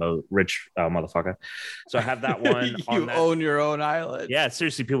totally, I'm a rich motherfucker. So I have that one. You own your own island. Yeah,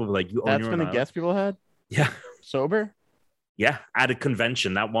 seriously, people be like, you own your own island. That's gonna guess people had? Yeah. Sober? Yeah, at a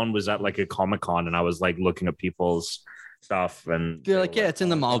convention. That one was at like a Comic-Con, and I was like looking at people's stuff, and They're like, yeah, it's in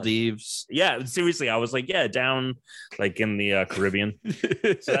the Maldives. Yeah, seriously, I was like, yeah, down like in the Caribbean.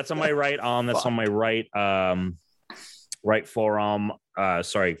 So that's on my right arm. That's on my right forearm.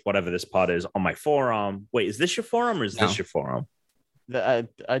 Sorry, whatever this part is on my forearm. Wait, is this your forearm or is this your forearm? I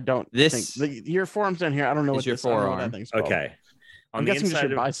don't think your forearm's down here. I don't know what your forearm. Okay, I'm guessing it's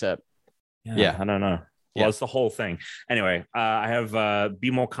your bicep. Yeah, I don't know. Well, it's the whole thing. Anyway, I have Be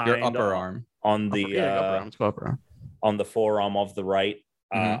More Kind. Your upper arm on the upper arm. On the forearm of the right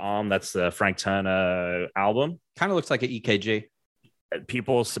arm. That's the Frank Turner album. Kind of looks like an EKG.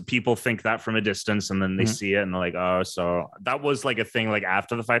 People think that from a distance, and then they see it and they're like, oh, so that was like a thing. Like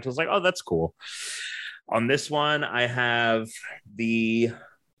after the fact, I was like, oh, that's cool. On this one, I have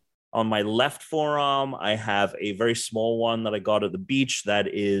on my left forearm, I have a very small one that I got at the beach. That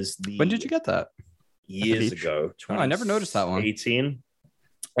is the. When did you get that? Years ago. Oh, I never noticed that one. 18.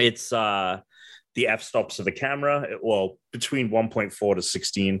 It's the f-stops of the camera, well, between 1.4 to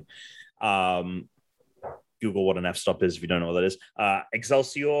 16. Google what an f-stop is if you don't know what that is.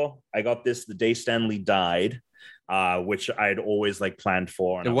 Excelsior, I got this the day Stanley died, which I'd always like planned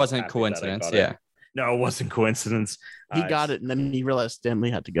for. And it wasn't coincidence, yeah. No, it wasn't coincidence. He got it, and then he realized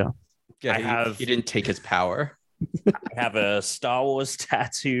Stanley had to go. Yeah, he didn't take his power. I have a Star Wars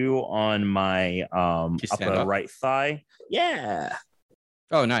tattoo on my upper right thigh. Yeah.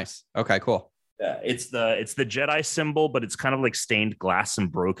 Oh, nice. Okay, cool. It's the Jedi symbol, but it's kind of like stained glass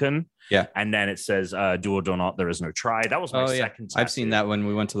and broken. Yeah. And then it says, do or do not, there is no try. That was my second tattoo. I've seen that when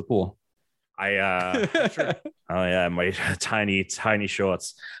we went to the pool. Oh yeah, my tiny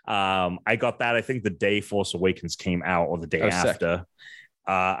shorts. I got that, I think the day Force Awakens came out or the day after.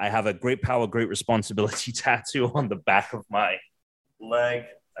 I have a great power, great responsibility tattoo on the back of my leg.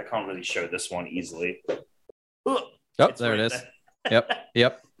 I can't really show this one easily. Oh, there it is.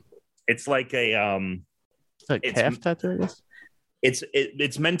 Yep. It's like a It's like calf tattoo, I guess.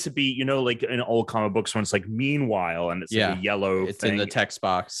 It's meant to be, you know, like in old comic books when it's like meanwhile and it's like a yellow it's thing. in the text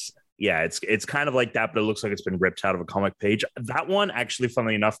box. Yeah, it's kind of like that, but it looks like it's been ripped out of a comic page. That one, actually,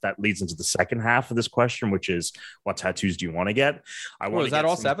 funnily enough, that leads into the second half of this question, which is what tattoos do you want to get? Is that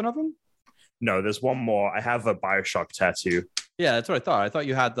all 7 of them? No, there's one more. I have a BioShock tattoo. Yeah, that's what I thought. I thought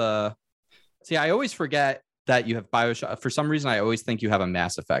you had the. See, I always forget that you have BioShock. For some reason, I always think you have a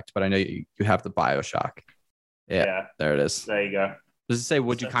Mass Effect, but I know you have the BioShock. Yeah, there it is. There you go. Does it say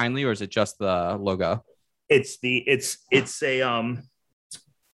 "Would you kindly" or is it just the logo? It's a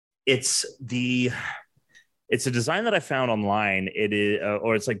design that I found online. It is,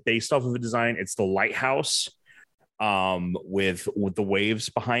 or it's like based off of a design. It's the lighthouse, with the waves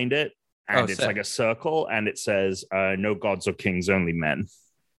behind it, and it's like a circle, and it says, "No gods or kings, only men,"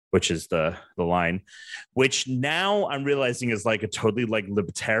 which is the line, which now I'm realizing is like a totally like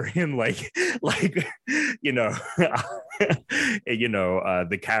libertarian, like you know,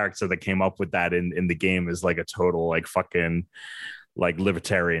 the character that came up with that in the game is like a total like fucking like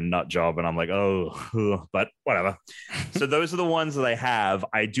libertarian nut job, and I'm like, oh, but whatever. So those are the ones that I have.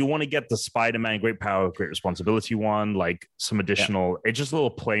 I do want to get the Spider-Man Great Power, Great Responsibility one, like some additional. It's just a little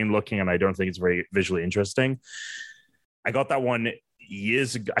plain looking, and I don't think it's very visually interesting. I got that one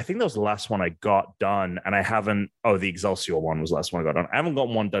years ago. I think that was the last one I got done, and I haven't. Oh, the Excelsior one was the last one I got done. I haven't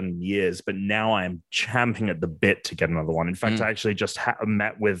gotten one done in years, but now I'm champing at the bit to get another one. In fact, I actually just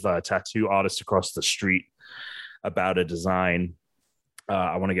met with a tattoo artist across the street about a design.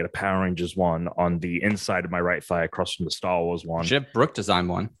 I want to get a Power Rangers one on the inside of my right thigh across from the Star Wars one. Should have Brooke design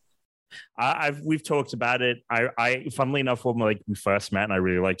one. We've talked about it. I funnily enough, when we first met and I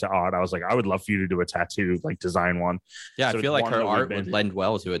really liked her art, I was like, I would love for you to do a tattoo, like design one. Yeah, so I feel like her art would lend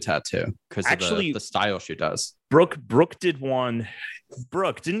well to a tattoo because of the style she does. Brooke did one.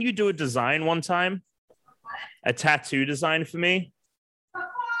 Brooke, didn't you do a design one time? A tattoo design for me?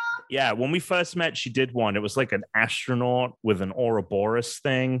 Yeah, when we first met, she did one. It was like an astronaut with an Ouroboros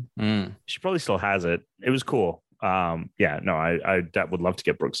thing. She probably still has it. It was cool. Yeah, no, I would love to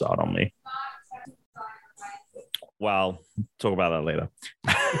get Brooke's art on me. Well, talk about that later.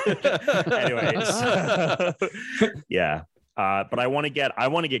 Anyways, yeah. But I want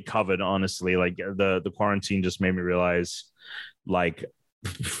to get covered, honestly. Like the quarantine just made me realize, like,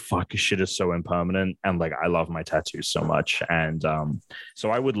 fuck, shit is so impermanent, and like I love my tattoos so much, and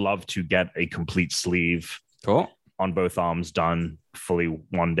so I would love to get a complete sleeve on both arms done fully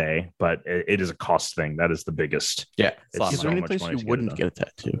one day, but it is a cost thing. That is the biggest. Yeah. Is there any place you wouldn't get a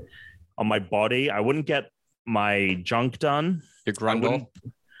tattoo on my body? I wouldn't get my junk done. Your grundle?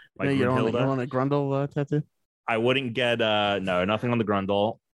 You don't want a grundle tattoo? I wouldn't get no, nothing on the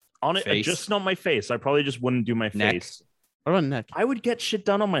grundle. On it, just not my face. I probably just wouldn't do my face. What about neck? I would get shit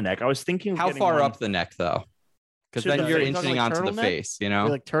done on my neck. I was thinking how far up the neck though, because then you're inching onto the face. You know,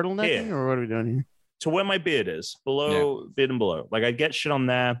 like turtlenecking, or what are we doing here? To where my beard is, beard and below. Like I'd get shit on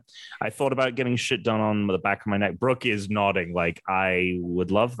there. I thought about getting shit done on the back of my neck. Brooke is nodding, like I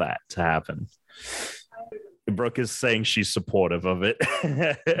would love that to happen. Brooke is saying she's supportive of it. Cool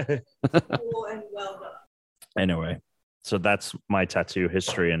and well done. Anyway, so that's my tattoo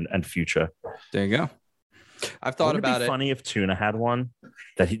history and future. There you go. I've thought about it. Funny if Tuna had one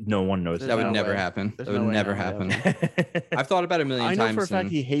that no one knows. That would never happen. That would never happen. I've thought about it a million times. I know for a fact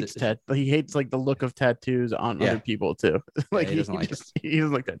he hates he hates like the look of tattoos on other people too. Like he doesn't like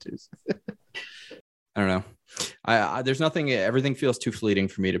tattoos. I don't know. There's nothing. Everything feels too fleeting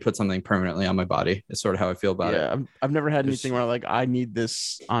for me to put something permanently on my body. It's sort of how I feel about it. Yeah, I've never had anything where like I need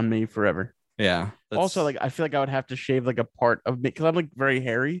this on me forever. Yeah. Also, like I feel like I would have to shave like a part of me because I'm like very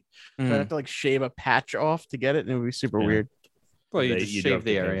hairy. So I have to like shave a patch off to get it, and it would be super weird. Well, you just shave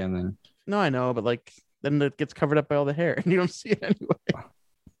the area and then. No, I know, but like then it gets covered up by all the hair, and you don't see it anyway.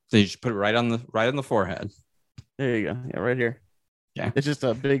 So you just put it right on the forehead. There you go. Yeah, right here. Yeah, it's just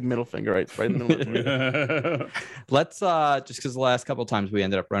a big middle finger, right in the middle. Let's just because the last couple of times we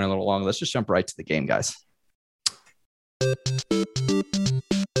ended up running a little long. Let's just jump right to the game, guys.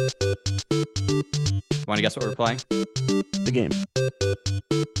 Want to guess what we're playing? The game.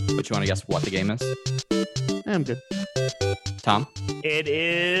 But you want to guess what the game is? I'm good. Tom? It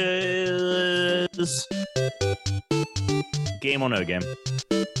is game or no game.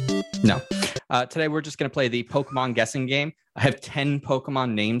 No. Today we're just going to play the Pokemon guessing game. I have 10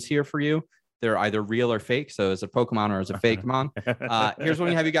 Pokemon names here for you. They're either real or fake. So is it Pokemon or is it Fakemon? Here's what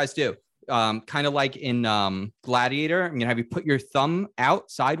we have you guys do. Kind of like in Gladiator, I'm going to have you put your thumb out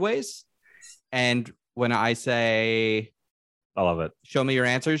sideways. And when I say I love it. Show me your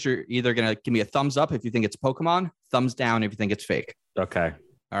answers. You're either going to give me a thumbs up if you think it's Pokemon, thumbs down if you think it's fake. Okay.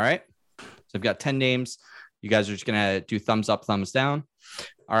 All right. So I've got 10 names. You guys are just going to do thumbs up, thumbs down.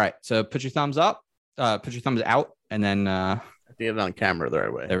 All right. So put your thumbs up, put your thumbs out, and then I think I'm on camera the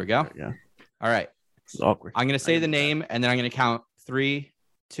right way. there we go. Yeah. All right. This is awkward. I'm going to say the name, and then I'm going to count 3,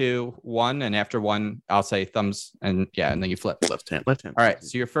 2, 1. And after 1, I'll say thumbs, and then you flip. Left hand. All right.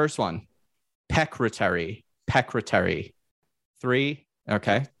 So your first one, Pecretary. 3.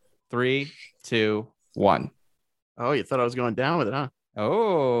 Okay. 3, 2, 1. Oh, you thought I was going down with it, huh?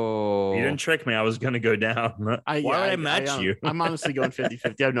 Oh. You didn't trick me. I was going to go down. Why would I match you? I'm honestly going 50-50.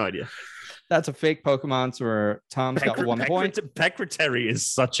 I have no idea. That's a fake Pokemon, so Tom's got 1 point. Pecretary is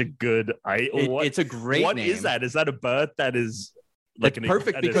such a good. It's a great What name. is that? Is that a bird that is like It's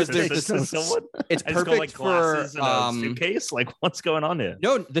perfect because there's someone? It's It's got perfect like for glasses and a suitcase. Like, what's going on here?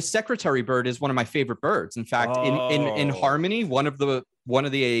 no. The secretary bird is one of my favorite birds. In fact, in Oh. Harmony, one of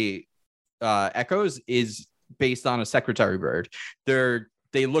the echoes is based on a secretary bird.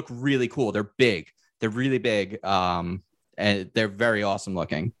 They look really cool. They're big. They're really big. And they're very awesome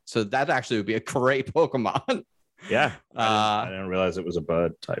looking. So that actually would be a great Pokemon. Yeah, I didn't realize it was a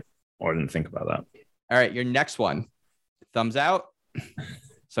bird type, or I didn't think about that. All right, your next one. Thumbs out.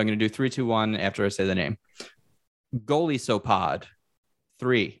 So I'm going to do 3, 2, 1 after I say the name. Golisopod.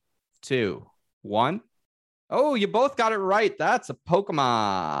 3, 2, 1. Oh, you both got it right. That's a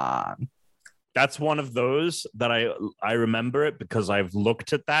Pokemon. That's one of those that I remember it because I've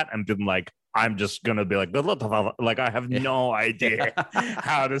looked at that and been like, I'm just gonna be like I have no idea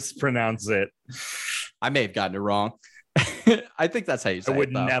how to pronounce it. I may have gotten it wrong. I think that's how you say I would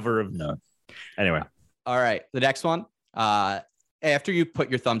it, though. never have known. Anyway, All right, the next one. After you put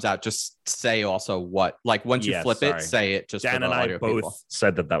your thumbs out, just say also what. Like once you Yeah, flip sorry. it, say it. Just Dan for the and I audio both people.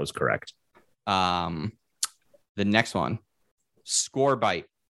 said that was correct. The next one, Scorebite.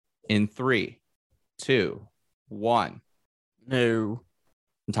 In 3, 2, 1. No.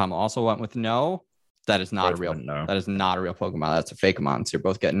 And Tom also went with no. That is not Both a real. went no. That is not a real Pokemon. That's a Fakemon. So you're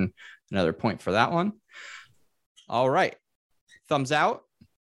both getting another point for that one. All right. Thumbs out.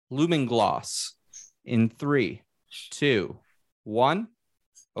 Lumen Gloss. In 3, 2, 1.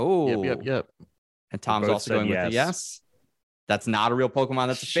 Oh. Yep. And Tom's both also said going with the yes. That's not a real Pokemon.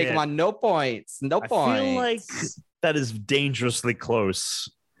 That's a Shit. Fakemon. No points. No I points. feel like that is dangerously close.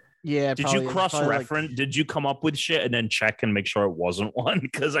 Yeah. Did you cross-reference? Did you come up with shit and then check and make sure it wasn't one?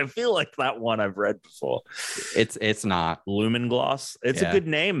 Because I feel like that one I've read before. It's not. Lumen Gloss. It's Yeah. a good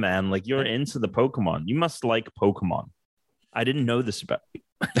name, man. Like, you're into the Pokemon. You must like Pokemon. I didn't know this about you.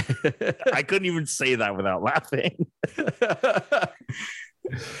 I couldn't even say that without laughing.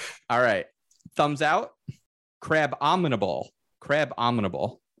 All right. Thumbs out. Crab Omniball.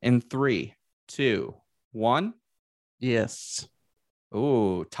 In 3, 2, 1. Yes.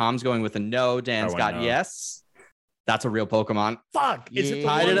 Ooh, Tom's going with a no. Dan's I got know. yes. That's a real Pokemon. Fuck. Is it the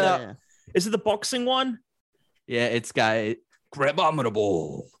Tied one it up. that- Is it the boxing one? Yeah, it's got Crab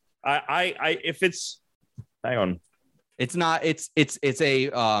Omniball. I if it's hang on. It's not. It's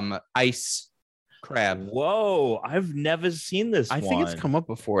a ice crab. Whoa, I've never seen this. I think it's come up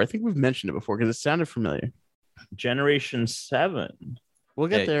before. I think we've mentioned it before because it sounded familiar. Generation 7. We'll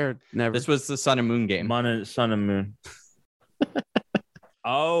get Hey, there. Never. This was the Sun and Moon game. Sun and Moon.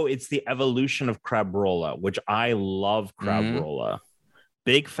 Oh, it's the evolution of Crabrola, which I love. Crabrola.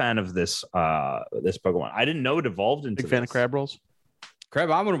 Big fan of this this Pokemon. I didn't know it evolved into Big fan of this. crab rolls. Crab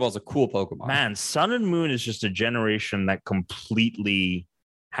Omniball is a cool Pokemon. Man, Sun and Moon is just a generation that completely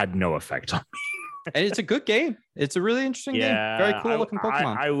had no effect on me. And it's a good game. It's a really interesting game. Very cool looking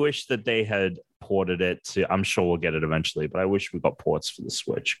Pokemon. I wish that they had ported it to. I'm sure we'll get it eventually, but I wish we got ports for the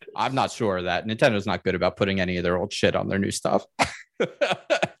Switch. I'm not sure of that. Nintendo's not good about putting any of their old shit on their new stuff.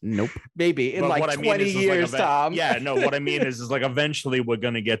 Nope. Maybe in But like what I mean 20 is like years, Tom. Yeah, no, what I mean is like eventually we're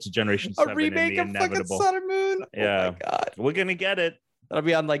gonna get to Generation 7 A remake and of the fucking inevitable. Sun and Moon. Yeah. Oh my God. We're gonna get it. That'll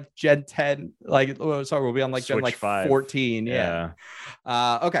be on like Gen 10. Like, oh, sorry, we'll be on like Gen Switch like 5. 14. Yeah.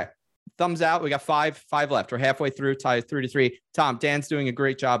 Okay. Thumbs out. We got five left. We're halfway through, tied 3-3. Tom, Dan's doing a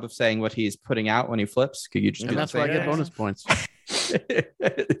great job of saying what he's putting out when he flips. Could you just do And the that's why I same get thing? bonus points.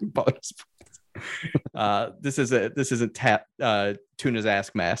 Bonus points. This isn't Tuna's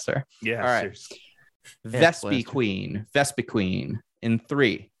Ask Master. Yeah. All right. Seriously. Vespiqueen in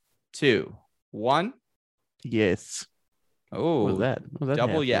 3, 2, 1. Yes. Oh, What was that? What was that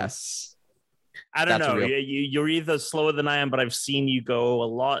double half? yes. I don't That's a know. real- You're either slower than I am, but I've seen you go a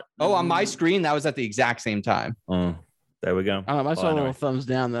lot. Oh, on my screen, that was at the exact same time. Oh, there we go. I don't know. I saw a anyway. little thumbs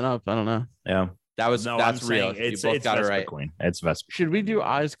down, then up. I don't know. Yeah. That's No, real. I'm saying You both got it right. Vespiquen. It's Vespa. Should we do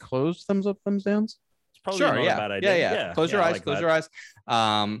eyes closed, thumbs up, thumbs downs? Probably Sure. not a Yeah. bad idea. Yeah. Close your I eyes. like close that. your eyes.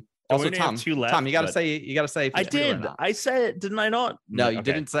 Also, only have Tom. two left, Tom, you gotta but- say. You gotta say. If I it's true or did. not. I said it, didn't I not? No, you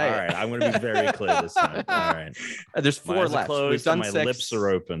didn't say All it. right, I'm going to be very clear this time. All right. There's My four eyes are left. We've closed done and my 6. lips are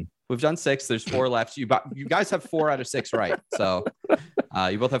open. We've done 6. There's 4 left. You guys have 4 out of 6 right. So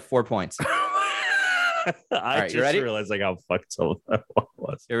you both have 4 points. I right, just you ready? realized like how fucked up that one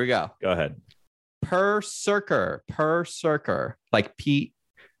was. Here we go. Go ahead. Per circer, like P,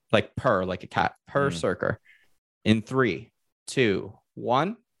 like purr, like a cat. Per circer. In 3, 2,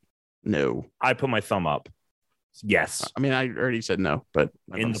 1. No. I put my thumb up. Yes. I mean, I already said no, but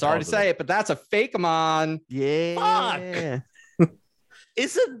In I'm the sorry to positive. say it, but that's a Fakemon. yeah.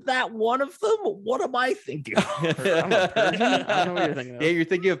 Isn't that one of them? What am I thinking? I don't know, Persian? I don't know what you're thinking of. Yeah, you're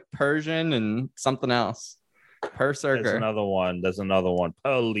thinking of Persian and something else. Per There's circer. another one.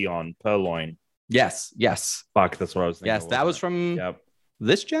 Purloin. Yes. Fuck, that's what I was thinking. Yes, that was from Yep.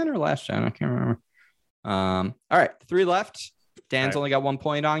 this gen or last gen. I can't remember. All right, 3 left. Dan's All right. only got 1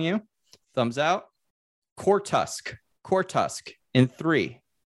 point on you. Thumbs out. Cortusk in 3,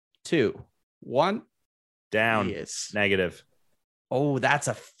 2, 1. Down. Yes. Negative. Oh, that's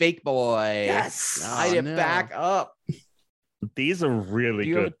a fake boy. Yes. Hide it back up. These are really Do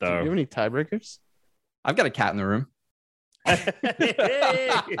you, have, good do you have though. any tiebreakers? I've got a cat in the room.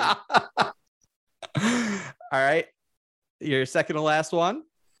 All right. Your second to last one.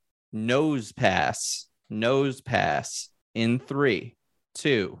 Nose pass in 3,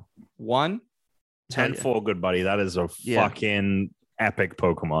 2, 1. 10-4, good buddy. That is a Yeah. fucking epic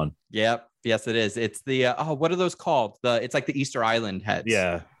Pokemon. Yep. Yes, it is. It's the what are those called? It's like the Easter Island heads.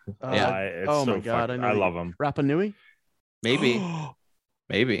 Yeah. Yeah. It's Oh so my God, fucking- I know I the- love them. Rapa Nui? Maybe.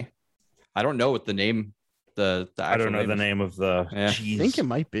 I don't know what the name. The I actual don't know the is. name of the. Yeah. I think it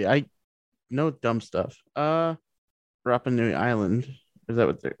might be. I know dumb stuff. Rapa Nui Island. Is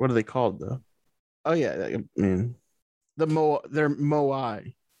that what are they called though? Oh yeah, I mean they're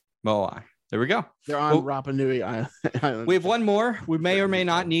Moai. Moai. There we go. They're on Well, Rapa Nui Island. We have one more. We may or may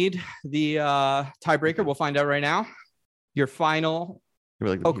not need the tiebreaker. We'll find out right now. Your final We're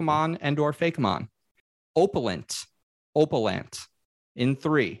like the people. Pokemon and/or Fakemon. Opalant in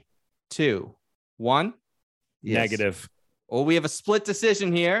 3, 2, 1. Yes. Negative. Oh, we have a split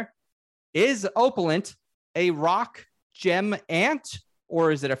decision here. Is Opalant a rock gem ant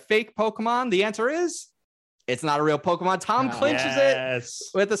or is it a fake Pokemon? The answer is it's not a real Pokemon. Tom Ah. clinches it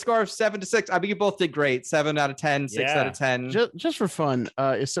Yes. with a score of 7-6. I mean, you both did great. 7 out of 10, 6 Yeah. out of 10. Just for fun,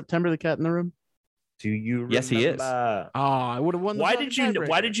 is September the cat in the room? Do you? Yes, he is. remember- I would have won. The Why fucking did you? tiebreaker.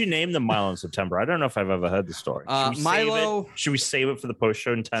 Why did you name them Milo in September? I don't know if I've ever heard the story. Should we save Milo- it? Should we save it for the post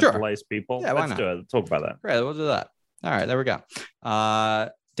show and Sure. tantalize people? Yeah, why Let's not? do it. Let's talk about that. Great, we'll do that. All right, there we go.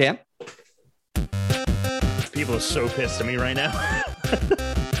 Dan? People are so pissed at me right now.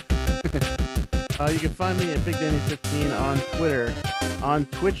 You can find me at Big Danny 15 on Twitter, on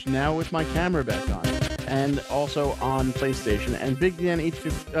Twitch now with my camera back on, and also on PlayStation and Big Danny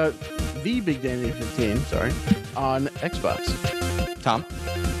the Big Danny 15, sorry, on Xbox. Tom?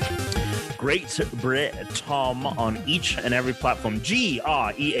 Great Brit Tom on each and every platform.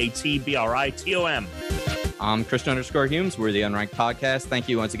 GREATBRITOM. I'm Christian_Humes. We're the Unranked Podcast. Thank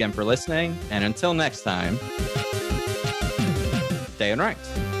you once again for listening. And until next time, stay unranked.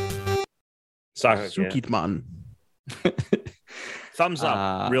 Sukitman. Sukitman. Thumbs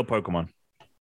up. Real Pokemon.